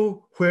don't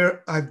know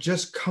where I've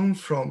just come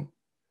from,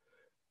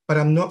 but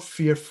I'm not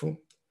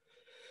fearful.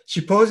 She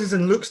pauses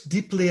and looks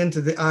deeply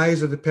into the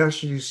eyes of the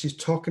person she's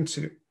talking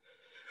to,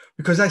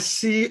 because I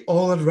see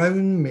all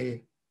around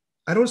me.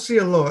 I don't see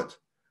a lot,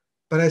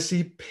 but I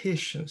see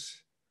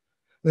patience.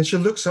 And then she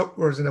looks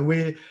upwards in a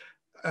way,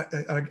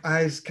 her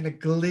eyes kind of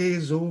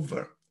glaze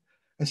over.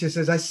 And she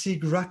says, I see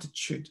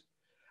gratitude.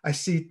 I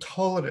see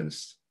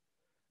tolerance.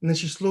 And then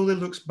she slowly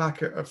looks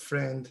back at her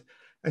friend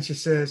and she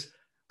says,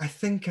 I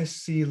think I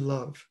see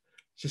love.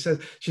 She says,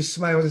 she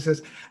smiles and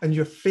says, and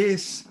your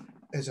face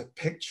is a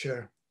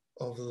picture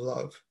of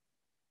love.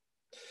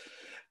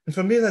 And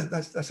for me,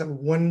 that's a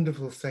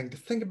wonderful thing to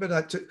think about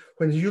that.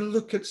 When you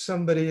look at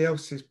somebody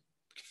else's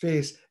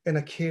face in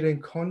a caring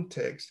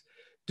context,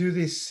 do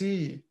they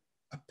see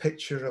a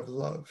picture of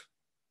love?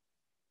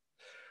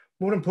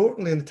 More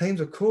importantly, in the times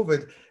of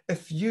COVID,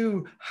 if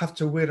you have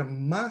to wear a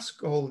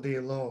mask all day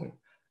long,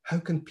 how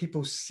can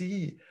people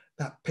see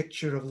that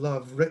picture of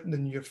love written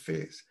in your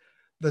face?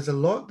 There's a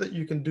lot that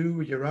you can do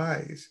with your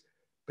eyes,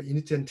 but you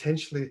need to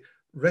intentionally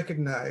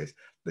recognize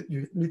that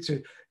you need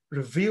to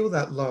reveal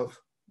that love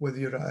with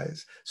your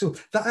eyes. So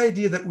the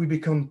idea that we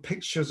become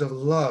pictures of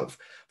love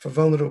for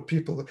vulnerable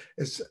people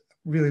is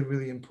really,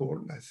 really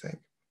important, I think.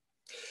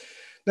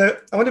 Now,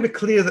 I want to be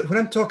clear that when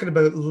I'm talking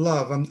about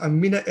love, I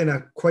mean it in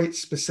a quite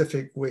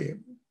specific way.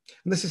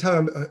 And this is how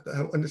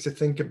I want us to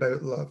think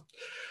about love.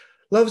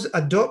 Love's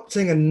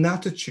adopting an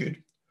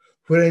attitude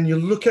wherein you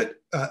look at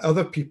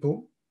other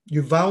people,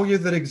 you value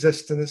their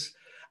existence,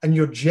 and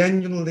you're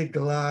genuinely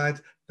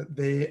glad that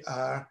they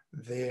are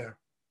there.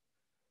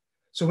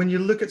 So when you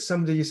look at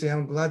somebody, you say,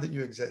 I'm glad that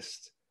you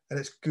exist, and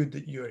it's good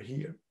that you're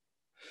here.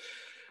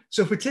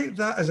 So if we take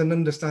that as an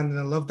understanding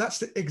of love, that's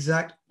the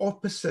exact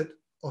opposite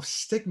of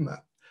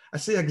stigma. I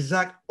say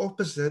exact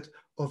opposite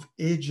of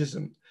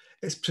ageism.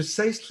 It's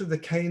precisely the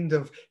kind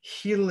of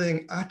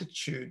healing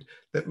attitude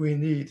that we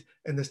need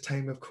in this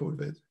time of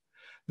COVID.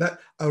 That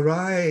our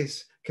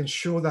eyes can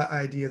show that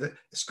idea that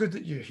it's good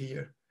that you're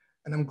here,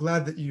 and I'm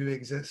glad that you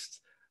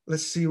exist.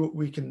 Let's see what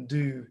we can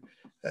do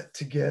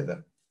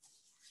together.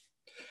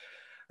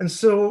 And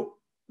so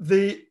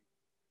the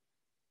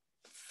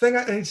thing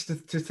I need to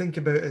think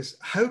about is,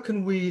 how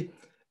can we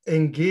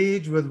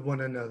engage with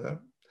one another?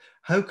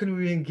 How can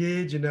we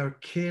engage in our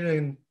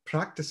caring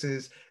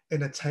practices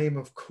in a time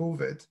of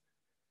COVID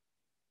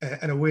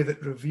in a way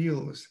that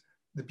reveals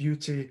the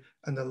beauty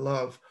and the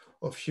love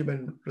of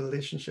human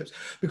relationships?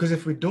 Because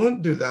if we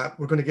don't do that,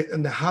 we're going to get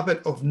in the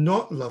habit of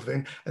not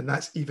loving, and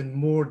that's even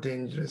more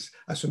dangerous.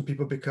 That's when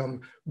people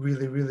become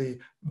really, really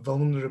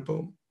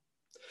vulnerable.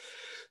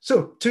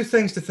 So, two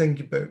things to think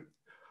about.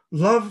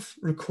 Love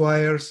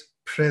requires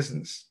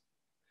presence.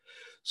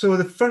 So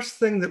the first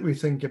thing that we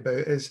think about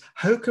is,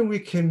 how can we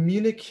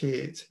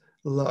communicate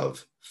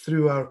love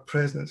through our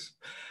presence?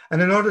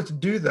 And in order to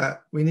do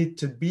that, we need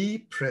to be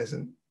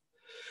present.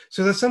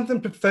 So there's something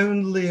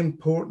profoundly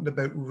important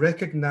about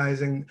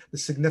recognizing the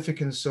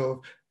significance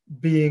of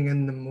being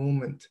in the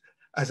moment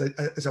as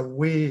a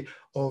way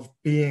of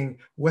being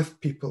with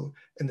people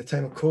in the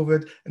time of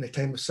COVID, in the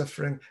time of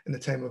suffering, in the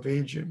time of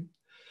aging.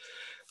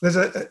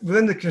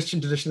 Within the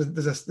Christian tradition,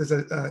 there's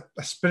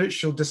a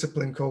spiritual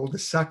discipline called the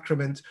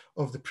sacrament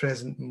of the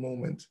present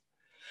moment.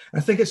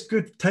 And I think it's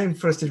good time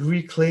for us to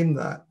reclaim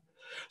that.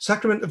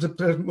 Sacrament of the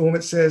present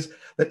moment says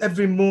that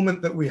every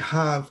moment that we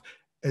have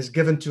is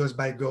given to us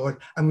by God,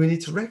 and we need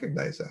to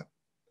recognize that.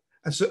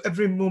 And so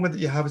every moment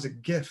that you have is a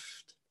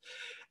gift.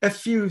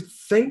 If you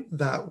think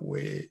that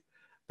way,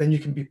 then you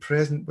can be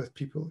present with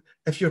people.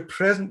 If you're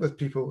present with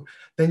people,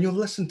 then you'll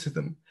listen to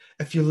them.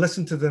 If you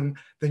listen to them,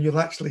 then you'll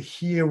actually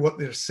hear what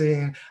they're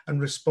saying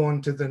and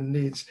respond to their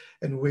needs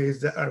in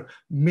ways that are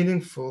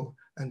meaningful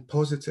and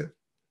positive.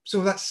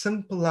 So that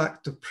simple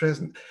act of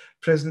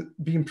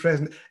being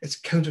present,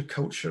 it's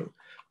countercultural.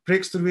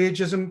 Breaks through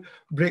ageism,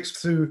 breaks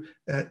through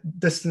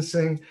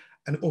distancing,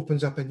 and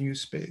opens up a new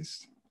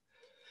space.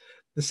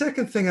 The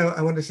second thing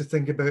I want us to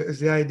think about is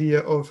the idea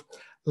of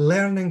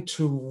learning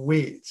to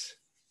wait.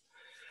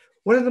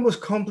 One of the most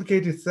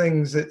complicated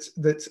things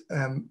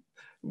that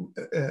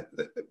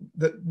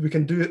we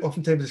can do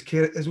oftentimes as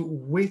care is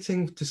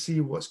waiting to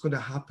see what's going to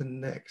happen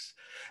next.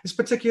 It's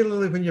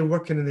particularly when you're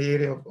working in the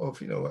area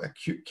of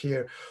acute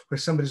care, where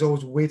somebody's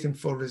always waiting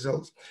for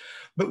results.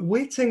 But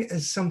waiting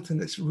is something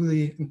that's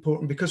really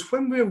important, because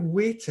when we're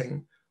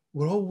waiting,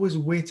 we're always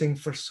waiting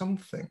for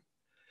something.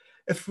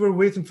 If we're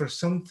waiting for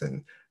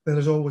something, then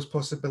there's always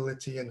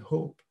possibility and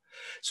hope.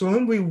 So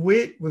when we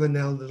wait with an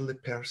elderly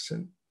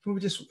person, when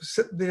we just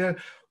sit there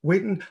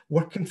waiting,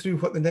 working through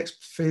what the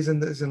next phase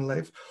is in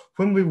life,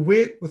 when we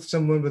wait with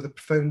someone with a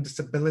profound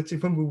disability,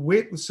 when we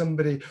wait with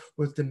somebody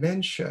with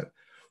dementia,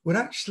 we're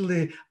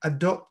actually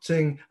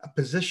adopting a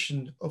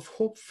position of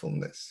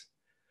hopefulness,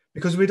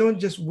 because we don't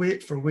just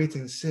wait for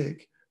waiting's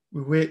sake,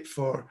 we wait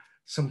for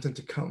something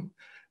to come.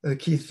 And the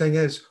key thing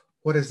is,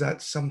 what is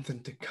that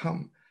something to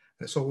come?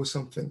 And it's always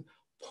something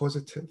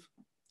positive.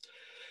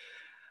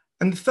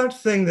 And the third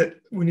thing that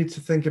we need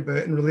to think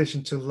about in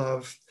relation to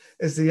love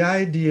is the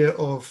idea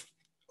of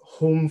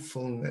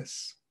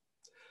homefulness.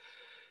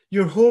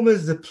 Your home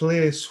is the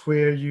place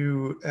where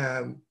you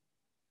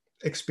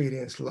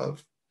experience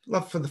love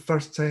for the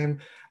first time,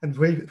 and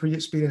where you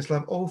experience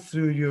love all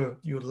through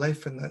your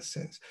life in that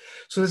sense.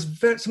 So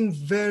there's something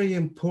very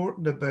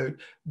important about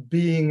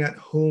being at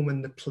home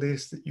in the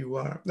place that you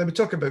are. Now we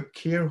talk about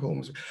care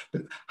homes,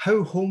 but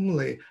how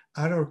homely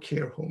are our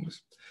care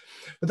homes?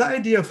 But that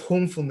idea of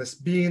homefulness,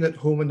 being at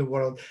home in the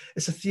world,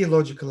 is a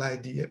theological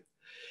idea.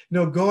 You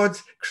know, God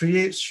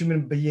creates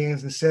human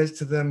beings and says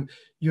to them,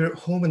 you're at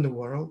home in the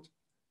world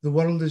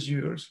is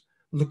yours,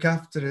 look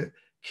after it,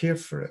 care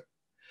for it,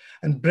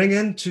 and bring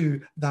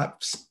into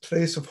that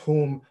place of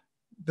home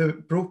the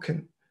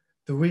broken,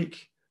 the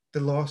weak, the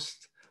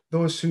lost,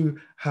 those who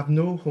have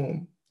no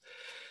home.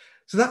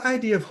 So that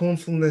idea of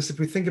homefulness, if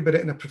we think about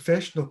it in a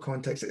professional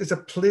context, is a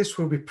place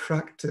where we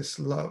practice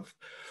love.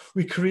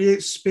 We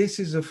create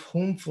spaces of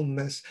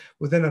homefulness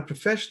within a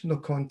professional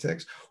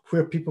context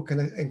where people can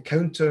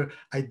encounter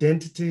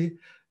identity,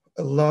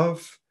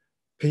 love,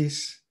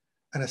 peace,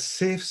 and a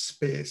safe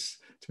space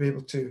to be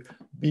able to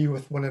be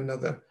with one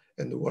another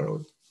in the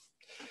world.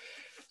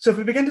 So if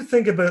we begin to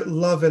think about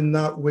love in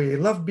that way,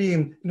 love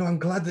being, I'm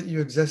glad that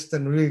you exist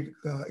and really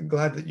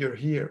glad that you're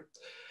here.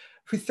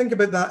 If we think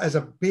about that as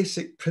a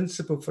basic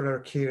principle for our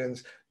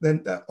carings,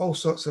 then all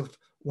sorts of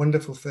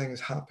wonderful things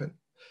happen.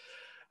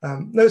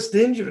 Now it's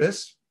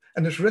dangerous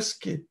and it's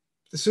risky.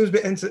 As soon as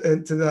we enter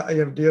into that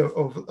idea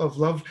of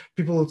love,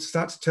 people will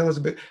start to tell us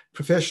about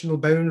professional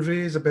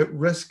boundaries, about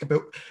risk,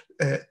 about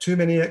too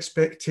many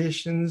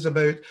expectations,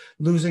 about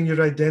losing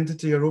your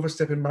identity or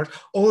overstepping marks.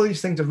 All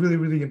these things are really,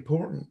 really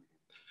important.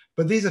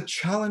 But these are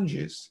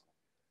challenges.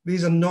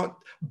 These are not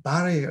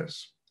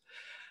barriers.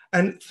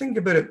 And think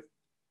about it.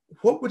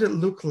 What would it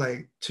look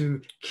like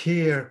to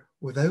care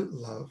without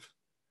love?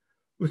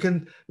 We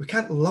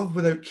can't love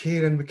without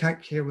care, and we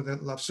can't care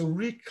without love. So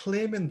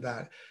reclaiming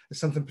that is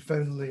something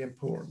profoundly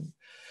important.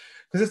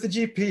 Because if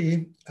the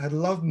GP had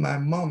loved my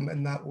mum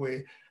in that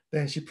way,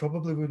 then she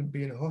probably wouldn't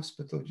be in a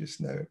hospital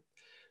just now.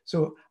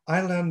 So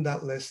I learned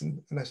that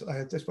lesson, and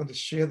I just want to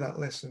share that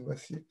lesson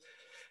with you.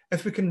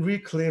 If we can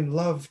reclaim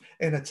love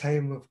in a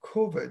time of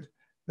COVID,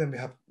 then we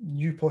have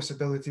new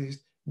possibilities,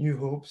 new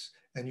hopes,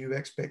 and new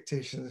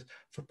expectations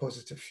for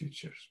positive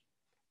futures.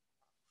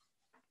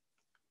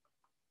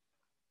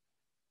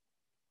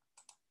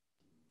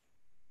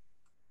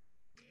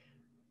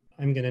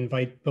 I'm going to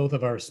invite both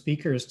of our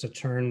speakers to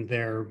turn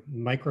their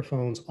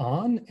microphones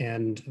on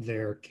and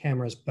their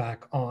cameras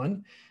back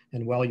on.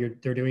 And while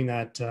they're doing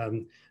that,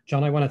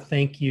 John, I want to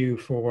thank you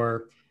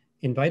for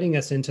inviting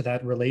us into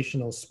that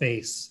relational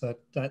space,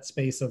 that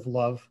space of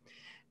love.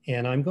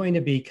 And I'm going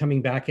to be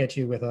coming back at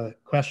you with a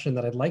question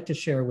that I'd like to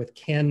share with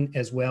Ken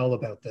as well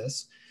about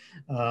this.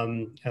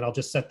 And I'll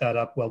just set that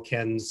up while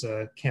Ken's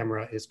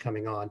camera is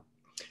coming on.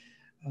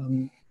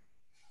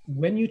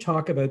 When you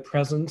talk about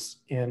presence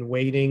and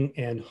waiting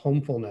and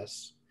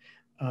homefulness,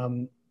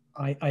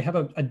 I have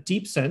a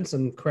deep sense,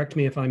 and correct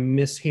me if I'm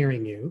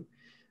mishearing you,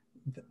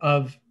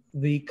 of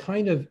the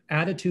kind of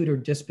attitude or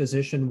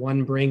disposition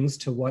one brings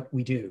to what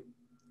we do.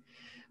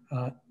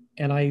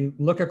 And I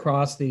look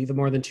across the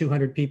more than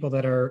 200 people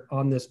that are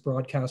on this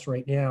broadcast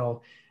right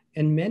now,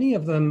 and many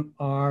of them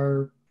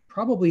are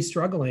probably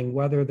struggling,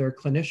 whether they're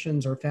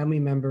clinicians or family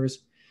members,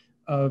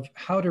 of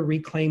how to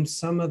reclaim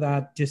some of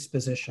that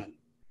disposition.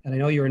 And I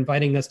know you're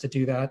inviting us to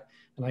do that.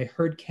 And I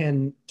heard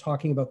Ken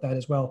talking about that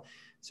as well.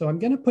 So I'm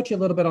going to put you a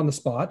little bit on the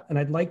spot. And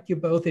I'd like you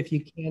both, if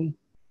you can,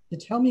 to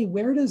tell me,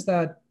 where does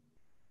that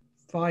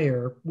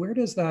fire, where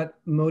does that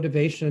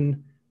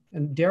motivation,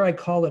 and dare I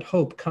call it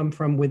hope, come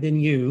from within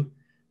you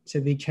to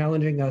be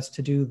challenging us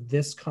to do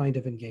this kind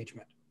of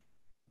engagement?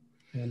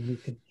 And we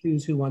could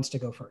choose who wants to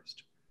go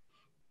first.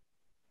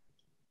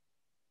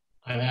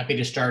 I'm happy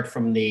to start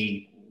from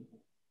the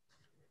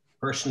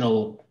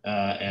personal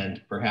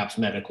and perhaps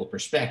medical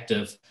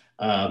perspective.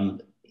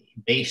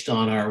 Based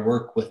on our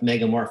work with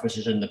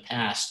megamorphosis in the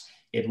past,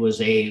 it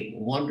was a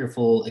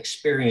wonderful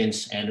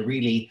experience, and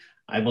really,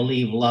 I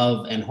believe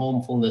love and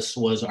homefulness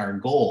was our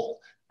goal.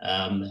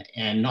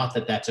 And not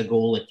that that's a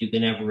goal that you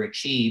can ever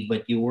achieve,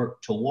 but you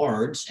work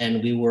towards,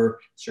 and we were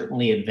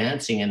certainly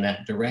advancing in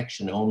that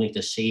direction, only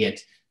to see it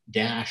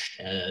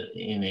dashed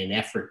in an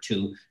effort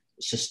to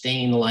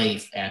sustain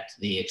life at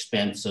the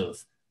expense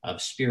of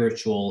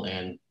spiritual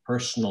and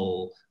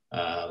personal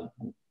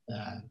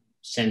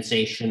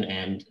sensation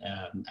and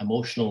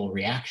emotional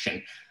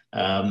reaction.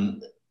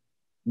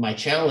 my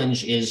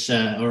challenge is,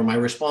 or my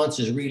response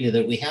is really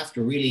that we have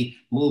to really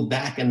move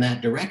back in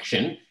that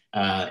direction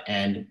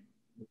and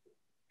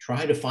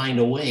try to find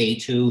a way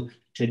to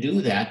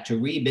do that, to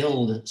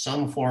rebuild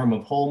some form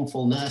of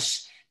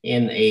homefulness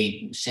in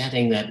a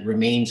setting that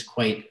remains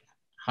quite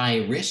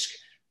high risk.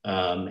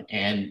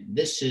 And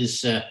this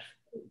is,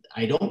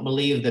 I don't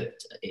believe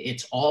that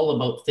it's all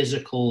about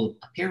physical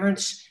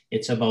appearance.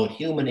 It's about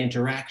human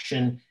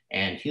interaction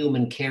and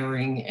human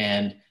caring.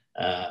 And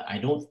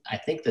I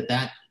think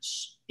that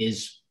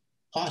is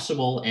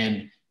possible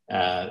and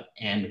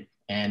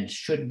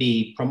should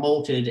be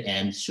promoted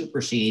and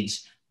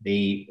supersedes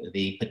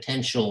the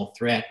potential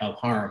threat of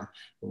harm.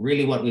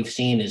 Really what we've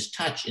seen is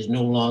touch is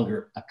no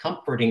longer a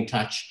comforting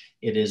touch.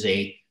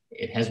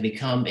 It has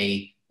become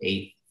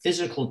a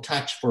physical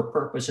touch for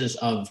purposes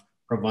of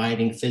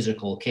providing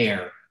physical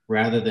care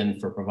rather than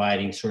for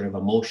providing sort of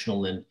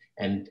emotional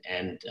and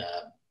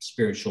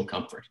spiritual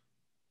comfort.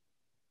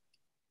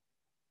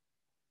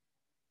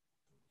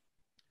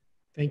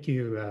 Thank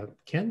you,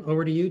 Ken.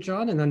 Over to you,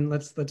 John, and then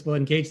we'll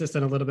engage this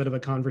in a little bit of a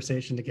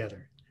conversation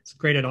together. It's a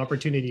great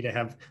opportunity to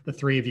have the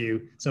three of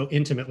you so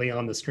intimately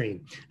on the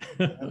screen.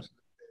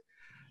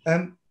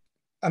 I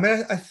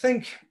mean, I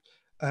think,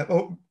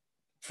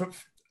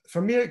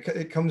 for me,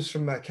 it comes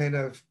from a kind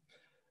of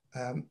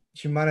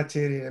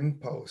humanitarian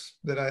impulse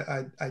that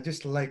I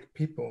just like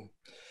people.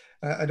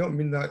 I don't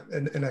mean that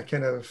in a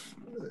kind of,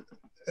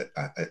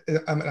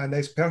 I'm a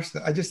nice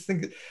person. I just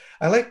think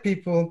I like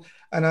people,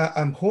 and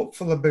I'm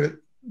hopeful about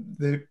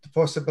the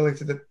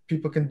possibility that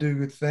people can do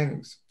good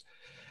things.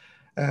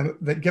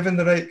 That given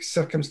the right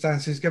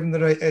circumstances, given the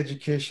right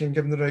education,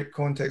 given the right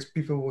context,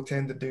 people will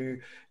tend to do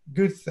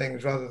good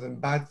things rather than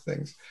bad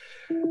things.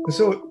 And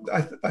so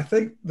I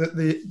think that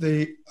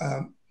the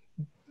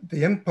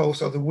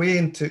impulse or the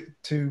way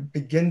to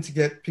begin to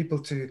get people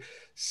to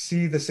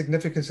see the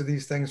significance of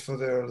these things for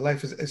their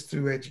life is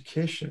through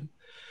education.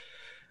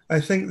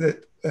 I think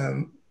that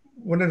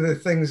one of the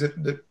things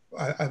that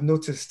I've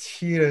noticed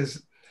here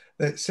is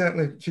that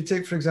certainly, if you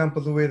take, for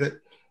example, the way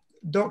that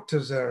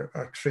doctors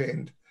are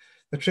trained,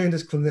 they're trained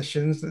as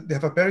clinicians, they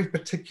have a very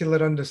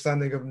particular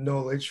understanding of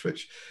knowledge,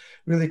 which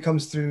really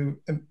comes through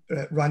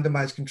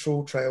randomized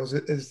control trials,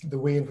 is the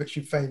way in which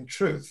you find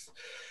truth.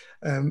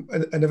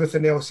 And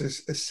everything else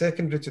is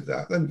secondary to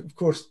that. And of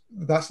course,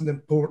 that's an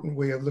important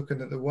way of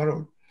looking at the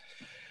world.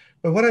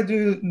 But what I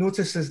do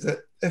notice is that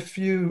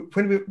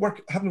when we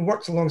having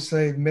worked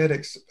alongside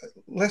medics,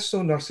 less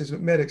so nurses,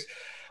 but medics,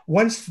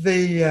 once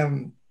they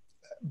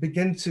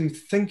begin to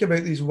think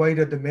about these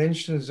wider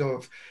dimensions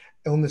of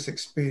illness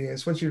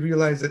experience, once you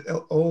realize that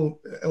all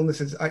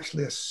illness is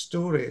actually a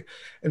story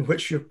in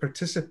which you're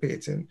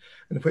participating,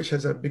 and which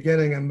has a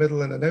beginning, a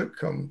middle, and an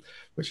outcome,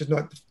 which is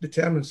not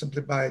determined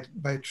simply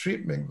by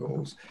treatment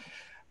goals,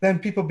 then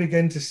people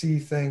begin to see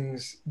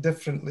things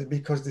differently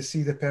because they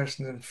see the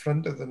person in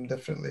front of them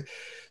differently.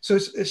 So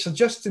it's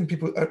adjusting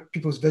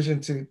people's vision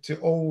to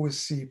always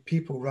see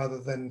people rather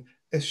than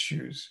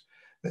issues.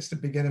 That's the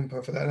beginning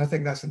point for that. And I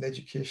think that's an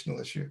educational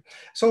issue.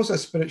 It's also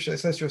it's an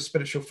issue of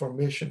spiritual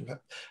formation.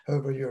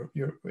 However,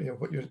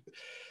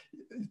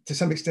 to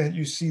some extent,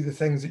 you see the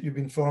things that you've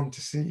been formed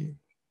to see.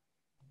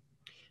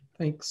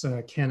 Thanks,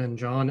 Ken and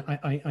John.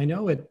 I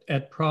know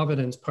at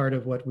Providence, part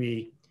of what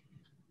we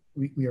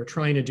are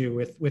trying to do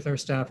with our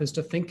staff is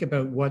to think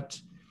about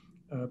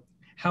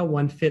how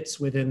one fits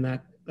within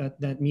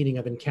that meaning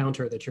of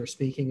encounter that you're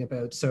speaking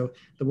about. So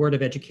the word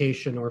of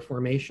education or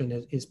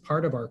formation is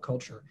part of our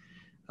culture.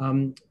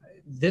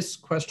 This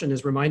question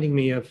is reminding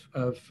me of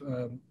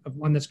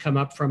one that's come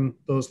up from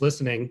those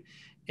listening,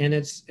 and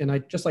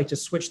I'd just like to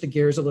switch the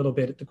gears a little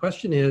bit. The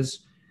question is,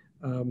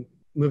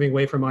 moving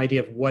away from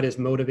idea of what is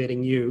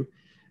motivating you,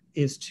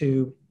 is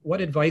to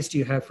what advice do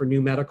you have for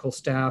new medical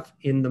staff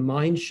in the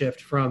mind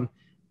shift from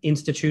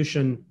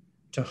institution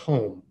to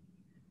home?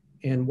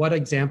 And what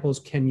examples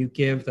can you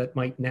give that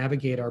might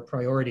navigate our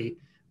priority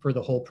for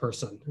the whole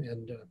person?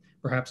 And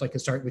perhaps I can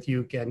start with you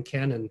again,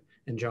 Ken,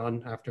 and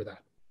John after that.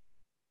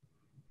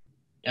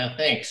 Yeah,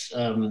 thanks,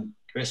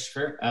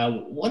 Christopher.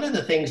 One of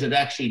the things that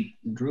actually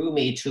drew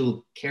me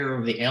to care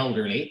of the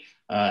elderly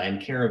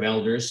and care of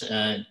elders,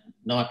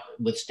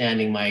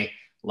 notwithstanding my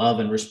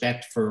love and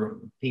respect for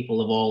people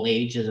of all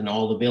ages and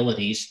all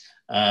abilities,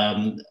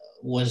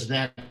 was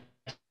that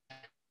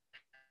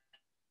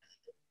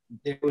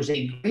there was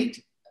a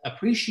great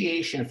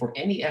appreciation for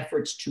any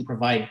efforts to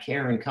provide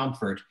care and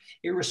comfort,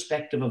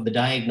 irrespective of the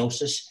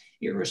diagnosis,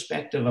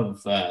 irrespective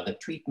of the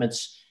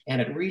treatments. And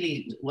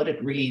what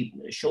it really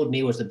showed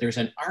me was that there's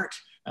an art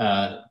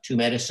to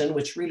medicine,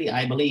 which really,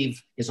 I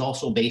believe, is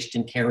also based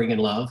in caring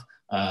and love.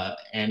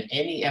 And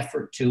any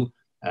effort to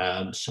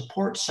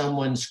support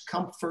someone's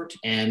comfort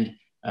and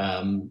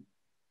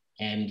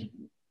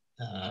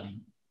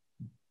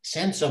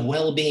sense of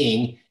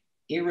well-being,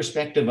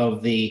 irrespective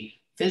of the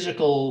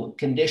physical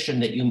condition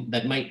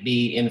that might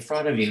be in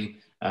front of you,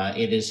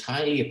 it is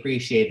highly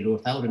appreciated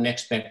without an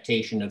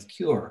expectation of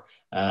cure.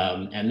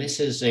 And this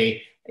is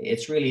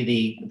it's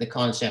really the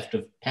concept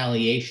of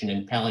palliation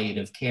and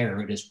palliative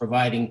care. It is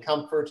providing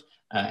comfort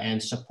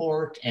and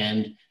support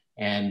and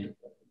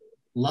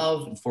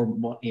love, for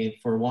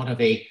want of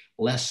a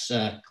less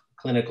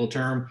clinical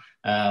term,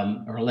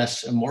 or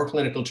a more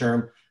clinical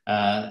term,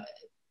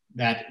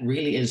 that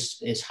really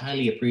is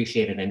highly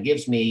appreciated and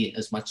gives me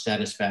as much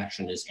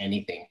satisfaction as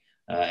anything.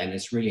 And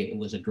it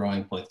was a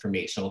drawing point for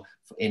me. So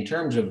in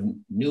terms of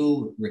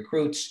new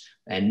recruits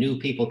and new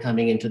people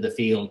coming into the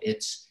field,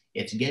 it's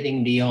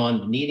getting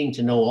beyond needing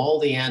to know all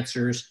the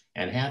answers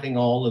and having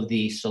all of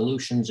the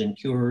solutions and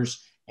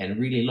cures, and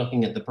really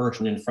looking at the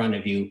person in front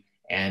of you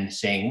and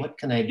saying, what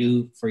can I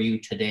do for you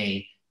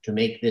today to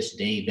make this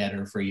day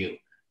better for you?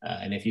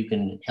 And if you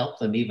can help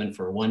them even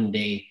for one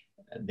day,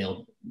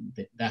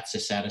 that's a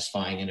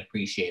satisfying and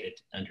appreciated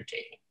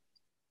undertaking.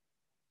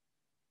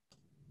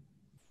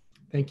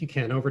 Thank you,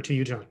 Ken. Over to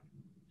you, John.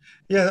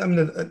 Yeah, I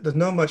mean, there's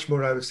not much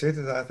more I would say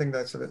to that. I think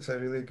that's a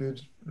really good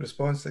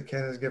response that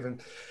Ken has given.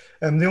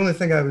 The only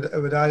thing I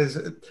would add is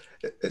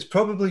it's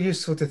probably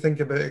useful to think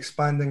about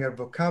expanding our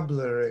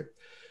vocabulary.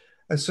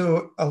 And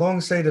so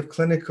alongside of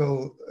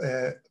clinical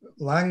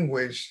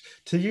language,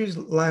 to use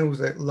language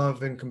like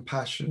love and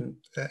compassion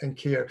and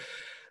care,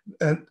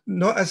 and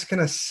not as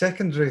kind of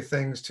secondary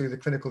things to the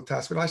clinical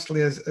task, but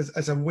actually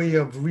as a way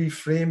of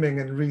reframing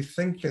and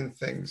rethinking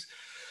things.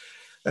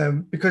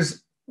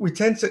 Because we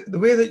tend to, the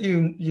way that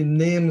you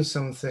name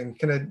something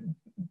kind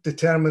of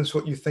determines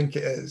what you think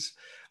it is,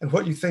 and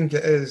what you think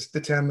it is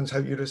determines how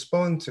you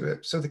respond to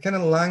it. So the kind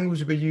of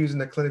language we use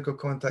in a clinical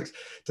context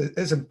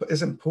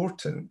is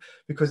important,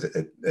 because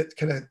it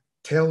kind of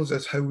tells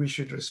us how we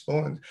should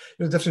respond.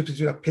 You know, the difference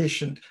between a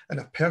patient and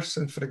a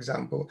person, for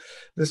example,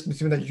 this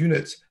between a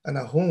unit and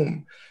a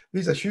home,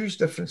 these are huge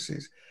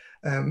differences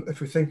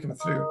if we think them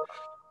through.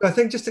 But I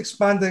think just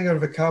expanding our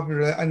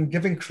vocabulary and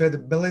giving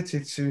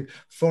credibility to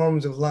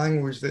forms of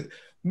language that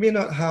may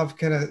not have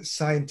kind of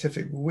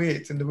scientific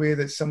weight in the way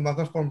that some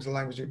other forms of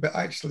language do, but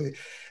actually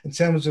in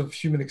terms of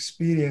human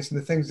experience and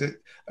the things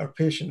that our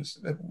patients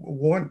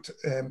want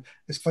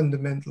is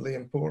fundamentally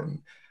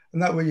important.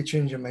 And that way you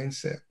change your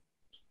mindset.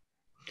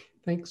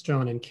 Thanks,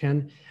 John and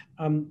Ken.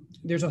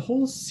 There's a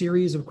whole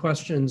series of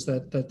questions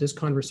that this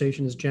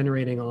conversation is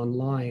generating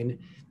online,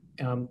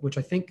 which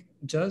I think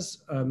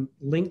does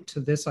link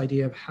to this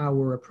idea of how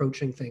we're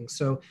approaching things.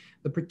 So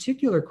the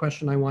particular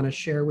question I want to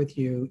share with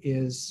you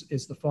is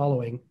the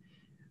following.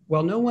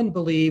 While no one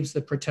believes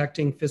that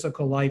protecting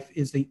physical life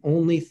is the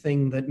only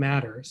thing that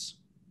matters,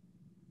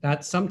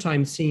 that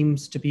sometimes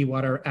seems to be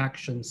what our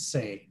actions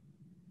say.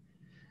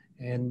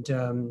 And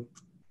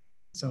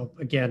so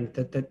again,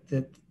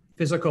 that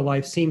physical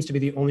life seems to be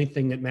the only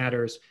thing that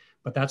matters,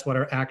 but that's what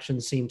our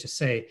actions seem to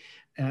say.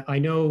 I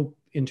know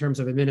in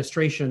terms of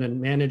administration and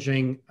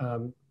managing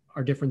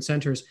our different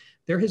centers,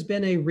 there has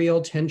been a real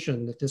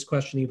tension that this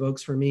question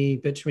evokes for me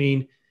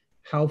between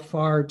how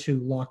far to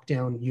lock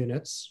down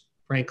units,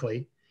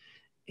 frankly,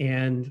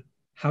 and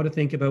how to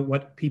think about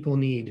what people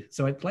need.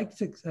 So I'd like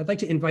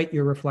to invite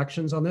your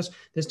reflections on this.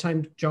 This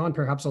time, John,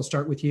 perhaps I'll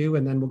start with you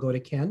and then we'll go to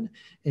Ken.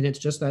 And it's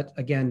just that,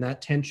 again,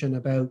 that tension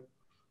about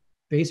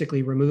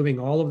basically removing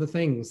all of the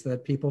things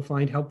that people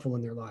find helpful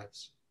in their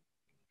lives.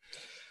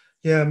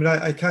 Yeah, I mean,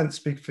 I can't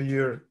speak for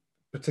your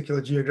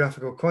particular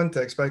geographical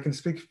context, but I can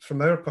speak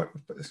from our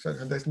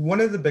context.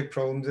 One of the big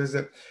problems is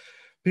that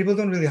people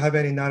don't really have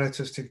any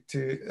narratives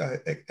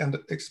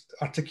to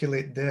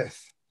articulate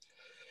death.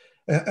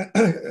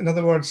 In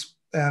other words,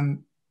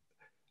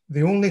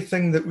 the only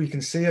thing that we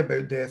can say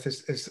about death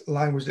is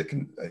language that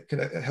can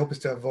help us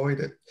to avoid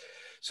it.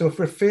 So if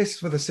we're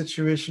faced with a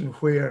situation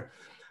where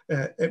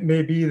it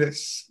may be that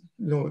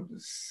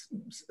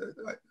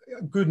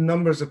good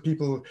numbers of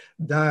people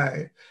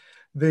die,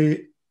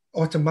 the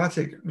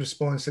automatic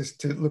response is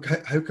to look,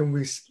 how can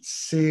we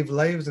save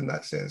lives in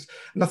that sense?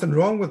 Nothing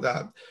wrong with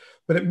that,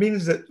 but it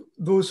means that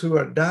those who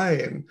are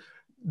dying,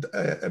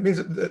 it means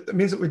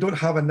that we don't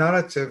have a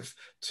narrative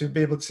to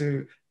be able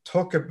to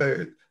talk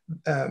about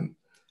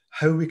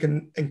how we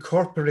can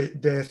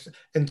incorporate death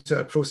into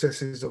our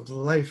processes of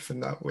life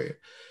in that way.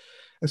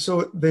 And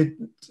so the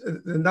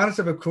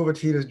narrative of COVID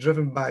here is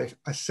driven by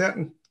a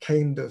certain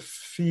kind of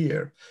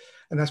fear.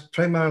 And that's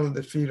primarily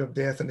the fear of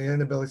death and the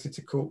inability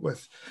to cope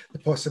with the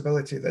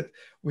possibility that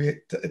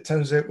it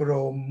turns out we're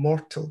all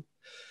mortal.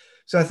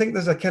 So I think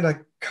there's a kind of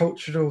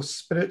cultural,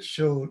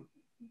 spiritual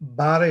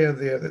barrier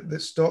there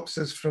that stops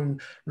us from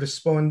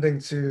responding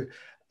to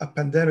a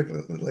pandemic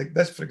like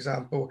this, for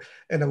example,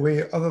 in a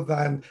way other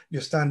than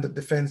your standard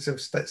defensive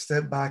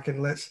step back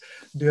and let's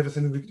do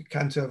everything we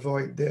can to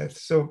avoid death.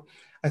 So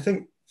I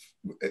think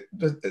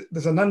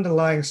there's an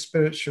underlying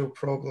spiritual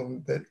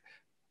problem that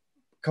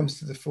comes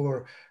to the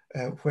fore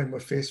when we're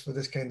faced with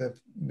this kind of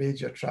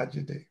major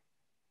tragedy.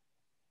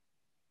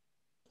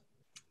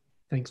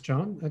 Thanks,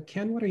 John.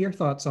 Ken, what are your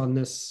thoughts on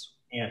this?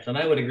 Yes, and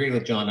I would agree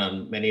with John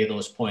on many of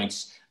those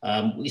points.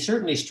 We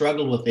certainly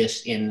struggled with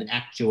this in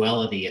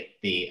actuality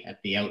at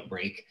the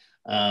outbreak.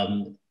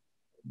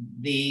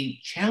 The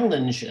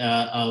challenge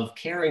of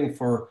caring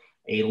for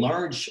a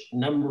large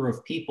number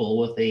of people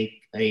with a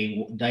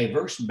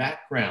diverse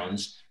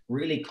backgrounds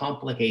really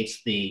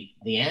complicates the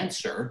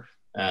answer,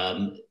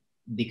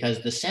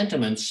 because the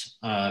sentiments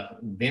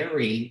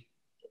vary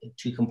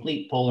to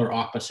complete polar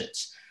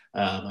opposites.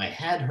 I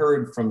had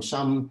heard from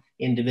some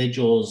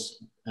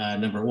individuals,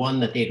 number one,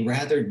 that they'd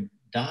rather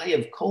die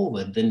of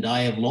COVID than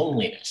die of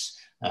loneliness.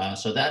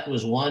 So that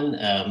was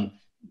one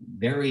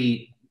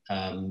very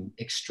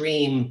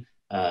extreme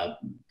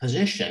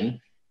position.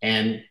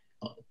 And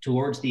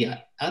towards the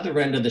other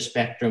end of the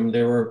spectrum,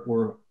 there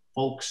were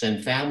folks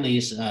and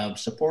families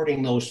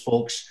supporting those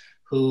folks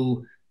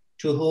to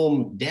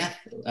whom death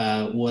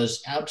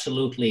was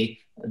absolutely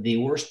the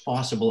worst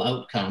possible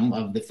outcome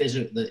of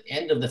the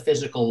end of the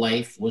physical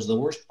life was the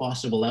worst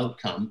possible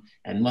outcome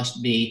and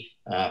must be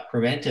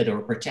prevented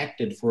or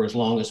protected for as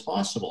long as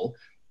possible.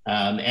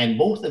 And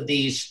both of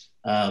these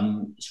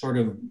sort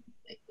of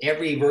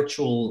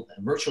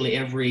virtually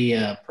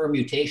every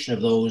permutation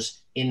of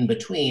those in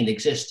between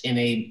exists in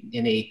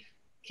a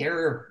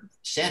care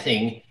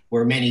setting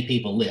where many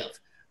people live.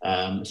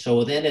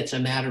 So then it's a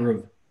matter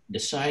of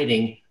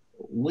deciding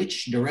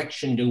which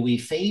direction do we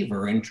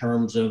favor in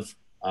terms of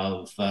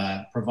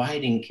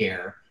providing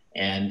care.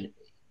 And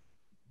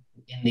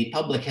in the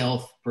public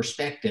health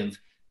perspective,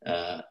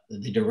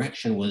 the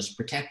direction was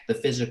protect the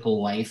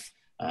physical life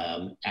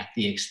at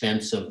the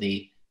expense of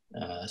the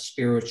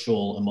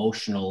spiritual,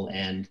 emotional,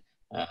 and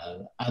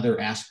other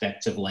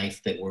aspects of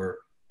life that were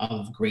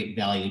of great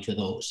value to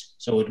those.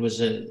 So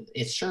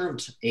it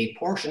served a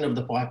portion of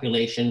the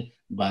population,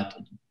 but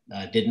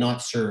did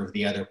not serve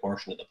the other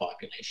portion of the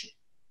population.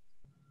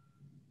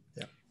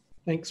 Yeah.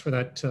 Thanks for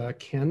that,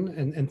 Ken,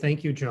 and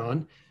thank you,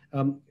 John.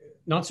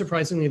 Not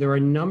surprisingly, there are a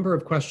number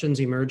of questions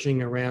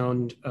emerging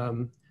around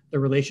the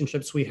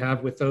relationships we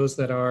have with those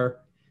that are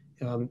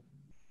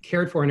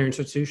cared for in our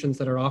institutions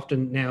that are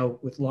often now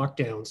with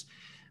lockdowns.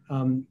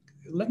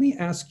 Let me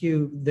ask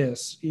you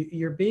this.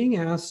 You're being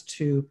asked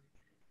to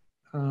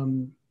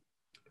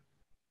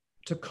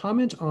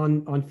comment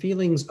on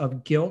feelings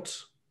of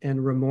guilt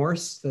and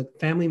remorse that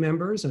family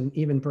members and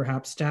even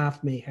perhaps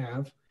staff may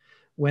have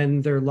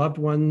when their loved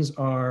ones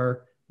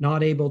are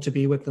not able to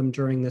be with them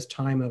during this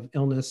time of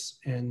illness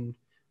and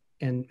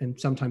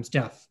sometimes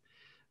death.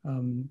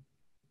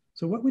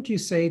 So what would you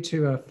say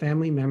to a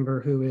family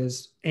member who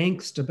is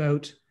angst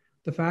about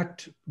the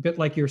fact, a bit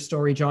like your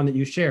story, John, that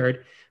you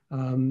shared,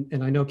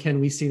 and I know, Ken,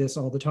 we see this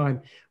all the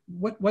time.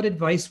 What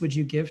advice would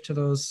you give to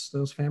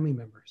those family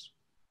members?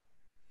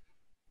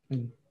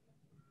 And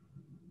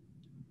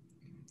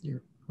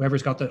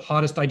whoever's got the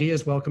hottest idea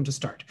is welcome to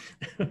start.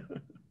 Go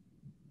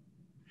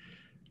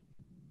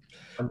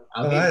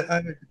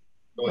ahead.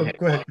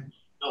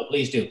 No,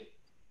 please do.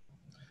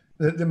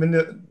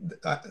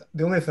 The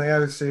only thing I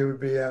would say would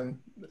be,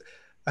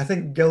 I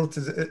think guilt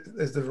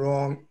is the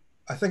wrong.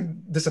 I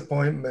think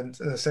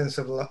disappointment in a sense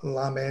of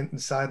lament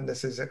and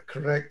sadness is a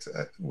correct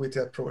way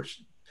to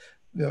approach,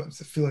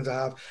 it's a feeling to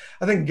have.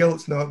 I think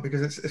guilt's not,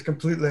 because it's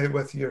completely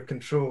with your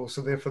control.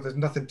 So therefore there's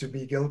nothing to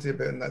be guilty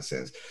about in that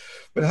sense.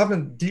 But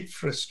having deep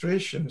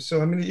frustration.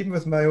 So I mean, even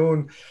with my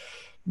own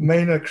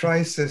minor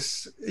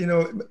crisis,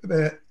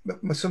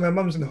 so my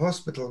mum's in the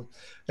hospital,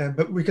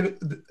 but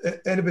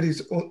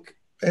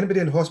anybody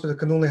in hospital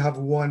can only have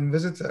one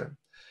visitor,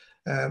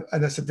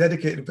 and it's a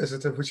dedicated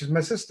visitor, which is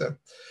my sister.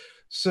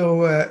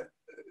 So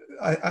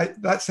I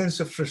that sense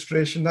of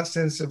frustration, that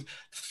sense of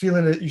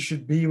feeling that you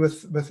should be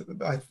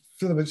I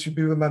feel that I should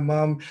be with my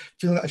mum,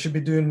 feeling that I should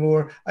be doing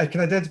more, I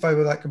can identify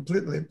with that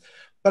completely.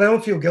 But I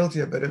don't feel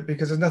guilty about it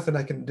because there's nothing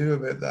I can do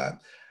about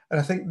that. And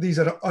I think these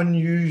are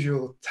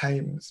unusual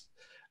times.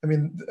 I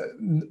mean,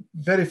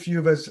 very few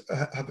of us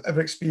have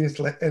ever experienced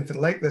anything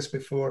like this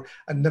before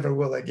and never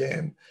will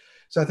again.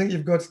 So I think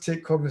you've got to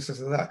take cognizance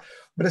of that.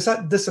 But it's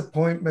that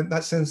disappointment,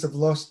 that sense of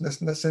lostness,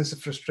 and that sense of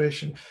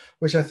frustration,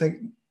 which I think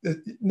it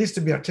needs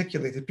to be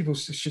articulated. People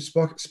should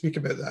speak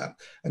about that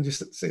and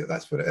just say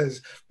that's what it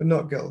is, but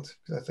not guilt,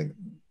 because I think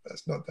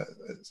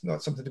it's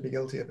not something to be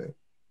guilty about.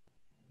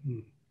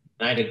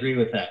 I'd agree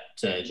with that,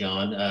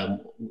 John.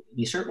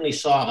 We certainly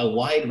saw a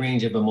wide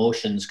range of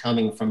emotions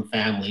coming from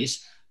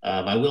families.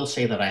 I will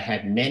say that I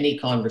had many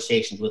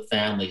conversations with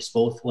families,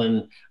 both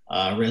when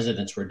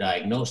residents were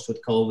diagnosed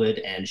with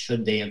COVID and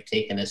should they have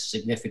taken a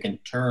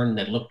significant turn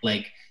that looked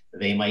like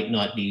they might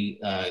not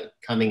be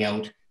coming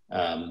out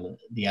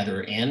the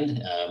other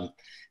end.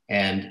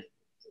 And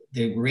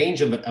the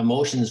range of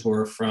emotions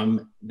were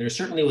there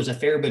certainly was a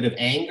fair bit of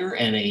anger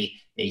and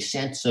a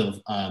sense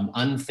of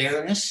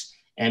unfairness.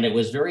 And it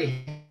was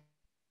very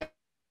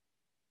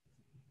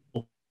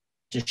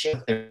to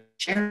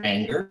share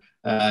anger,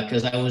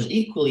 because I was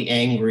equally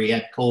angry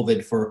at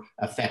COVID for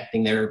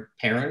affecting their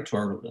parent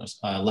or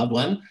loved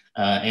one.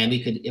 And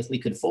if we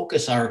could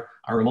focus our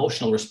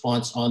emotional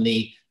response on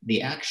the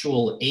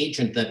actual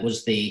agent that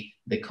was the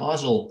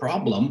causal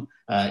problem,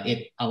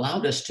 it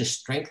allowed us to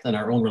strengthen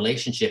our own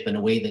relationship in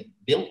a way that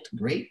built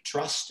great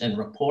trust and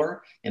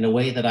rapport in a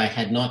way that I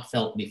had not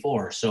felt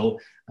before. So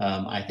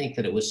I think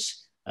that it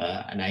was,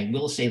 and I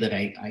will say that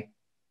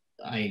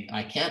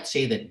I can't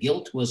say that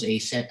guilt was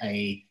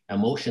a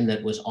emotion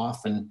that was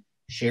often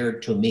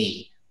shared to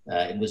me.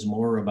 It was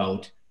more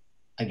about,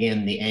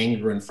 again, the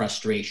anger and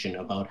frustration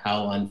about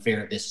how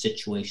unfair this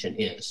situation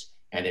is.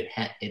 And it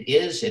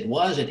is,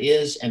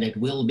 and it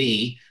will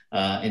be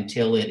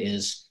until it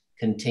is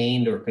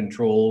contained or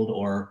controlled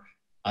or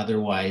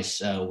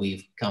otherwise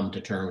we've come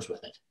to terms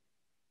with it.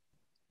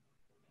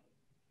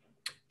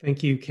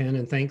 Thank you, Ken,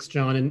 and thanks,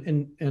 John.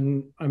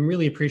 And I'm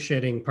really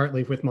appreciating,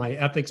 partly with my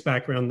ethics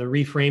background, the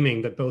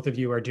reframing that both of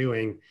you are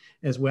doing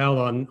as well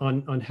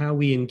on how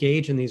we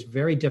engage in these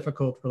very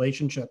difficult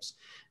relationships,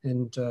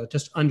 and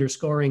just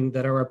underscoring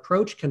that our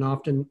approach can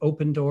often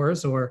open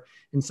doors or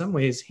in some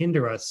ways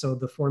hinder us. So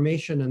the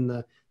formation and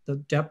the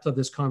depth of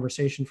this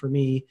conversation for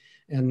me,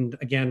 and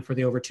again, for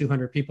the over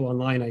 200 people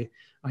online,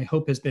 I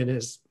hope has been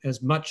as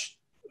much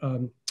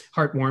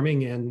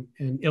heartwarming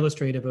and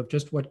illustrative of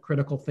just what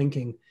critical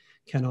thinking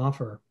can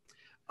offer.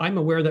 I'm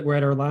aware that we're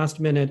at our last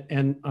minute,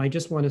 and I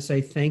just want to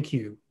say thank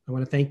you. I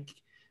want to thank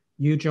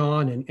you,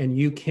 John, and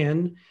you,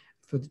 Ken,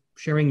 for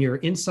sharing your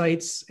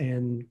insights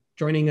and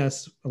joining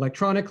us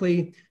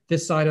electronically,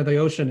 this side of the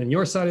ocean and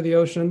your side of the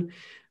ocean.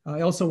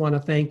 I also want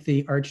to thank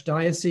the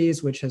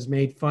Archdiocese, which has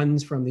made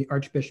funds from the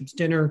Archbishop's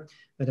Dinner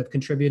that have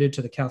contributed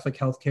to the Catholic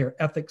Healthcare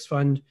Ethics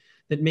Fund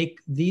that make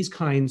these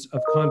kinds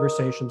of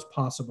conversations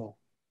possible.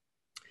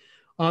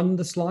 On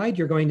the slide,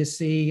 you're going to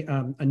see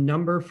a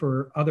number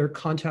for other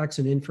contacts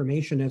and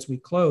information as we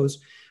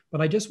close, but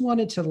I just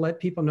wanted to let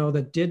people know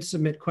that did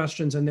submit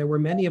questions, and there were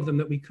many of them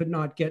that we could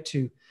not get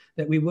to,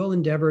 that we will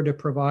endeavor to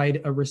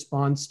provide a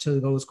response to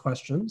those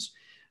questions.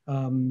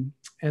 And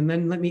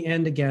then let me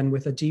end again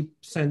with a deep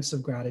sense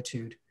of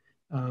gratitude.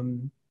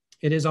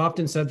 It is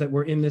often said that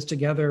we're in this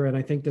together, and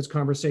I think this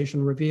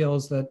conversation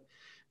reveals that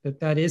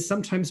is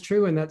sometimes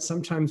true, and that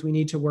sometimes we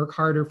need to work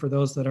harder for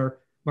those that are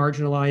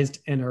marginalized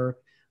and are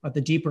at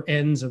the deeper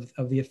ends of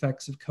the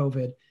effects of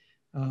COVID.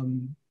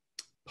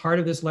 Part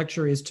of this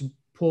lecture is to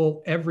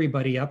pull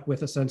everybody up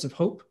with a sense of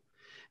hope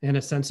and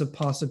a sense of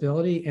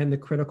possibility and the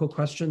critical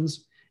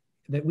questions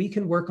that we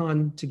can work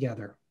on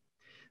together.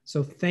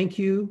 So thank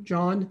you,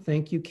 John.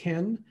 Thank you,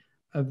 Ken.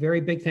 A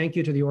very big thank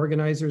you to the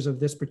organizers of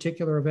this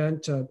particular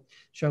event,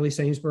 Shelley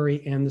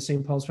Sainsbury and the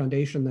St. Paul's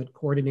Foundation that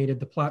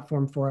coordinated the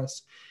platform for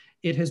us.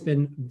 It has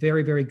been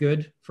very, very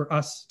good for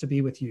us to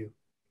be with you.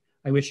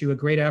 I wish you a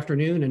great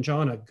afternoon, and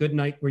John, a good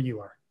night where you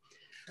are.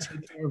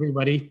 Take care,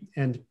 everybody,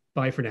 and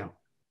bye for now.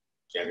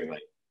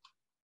 Everybody.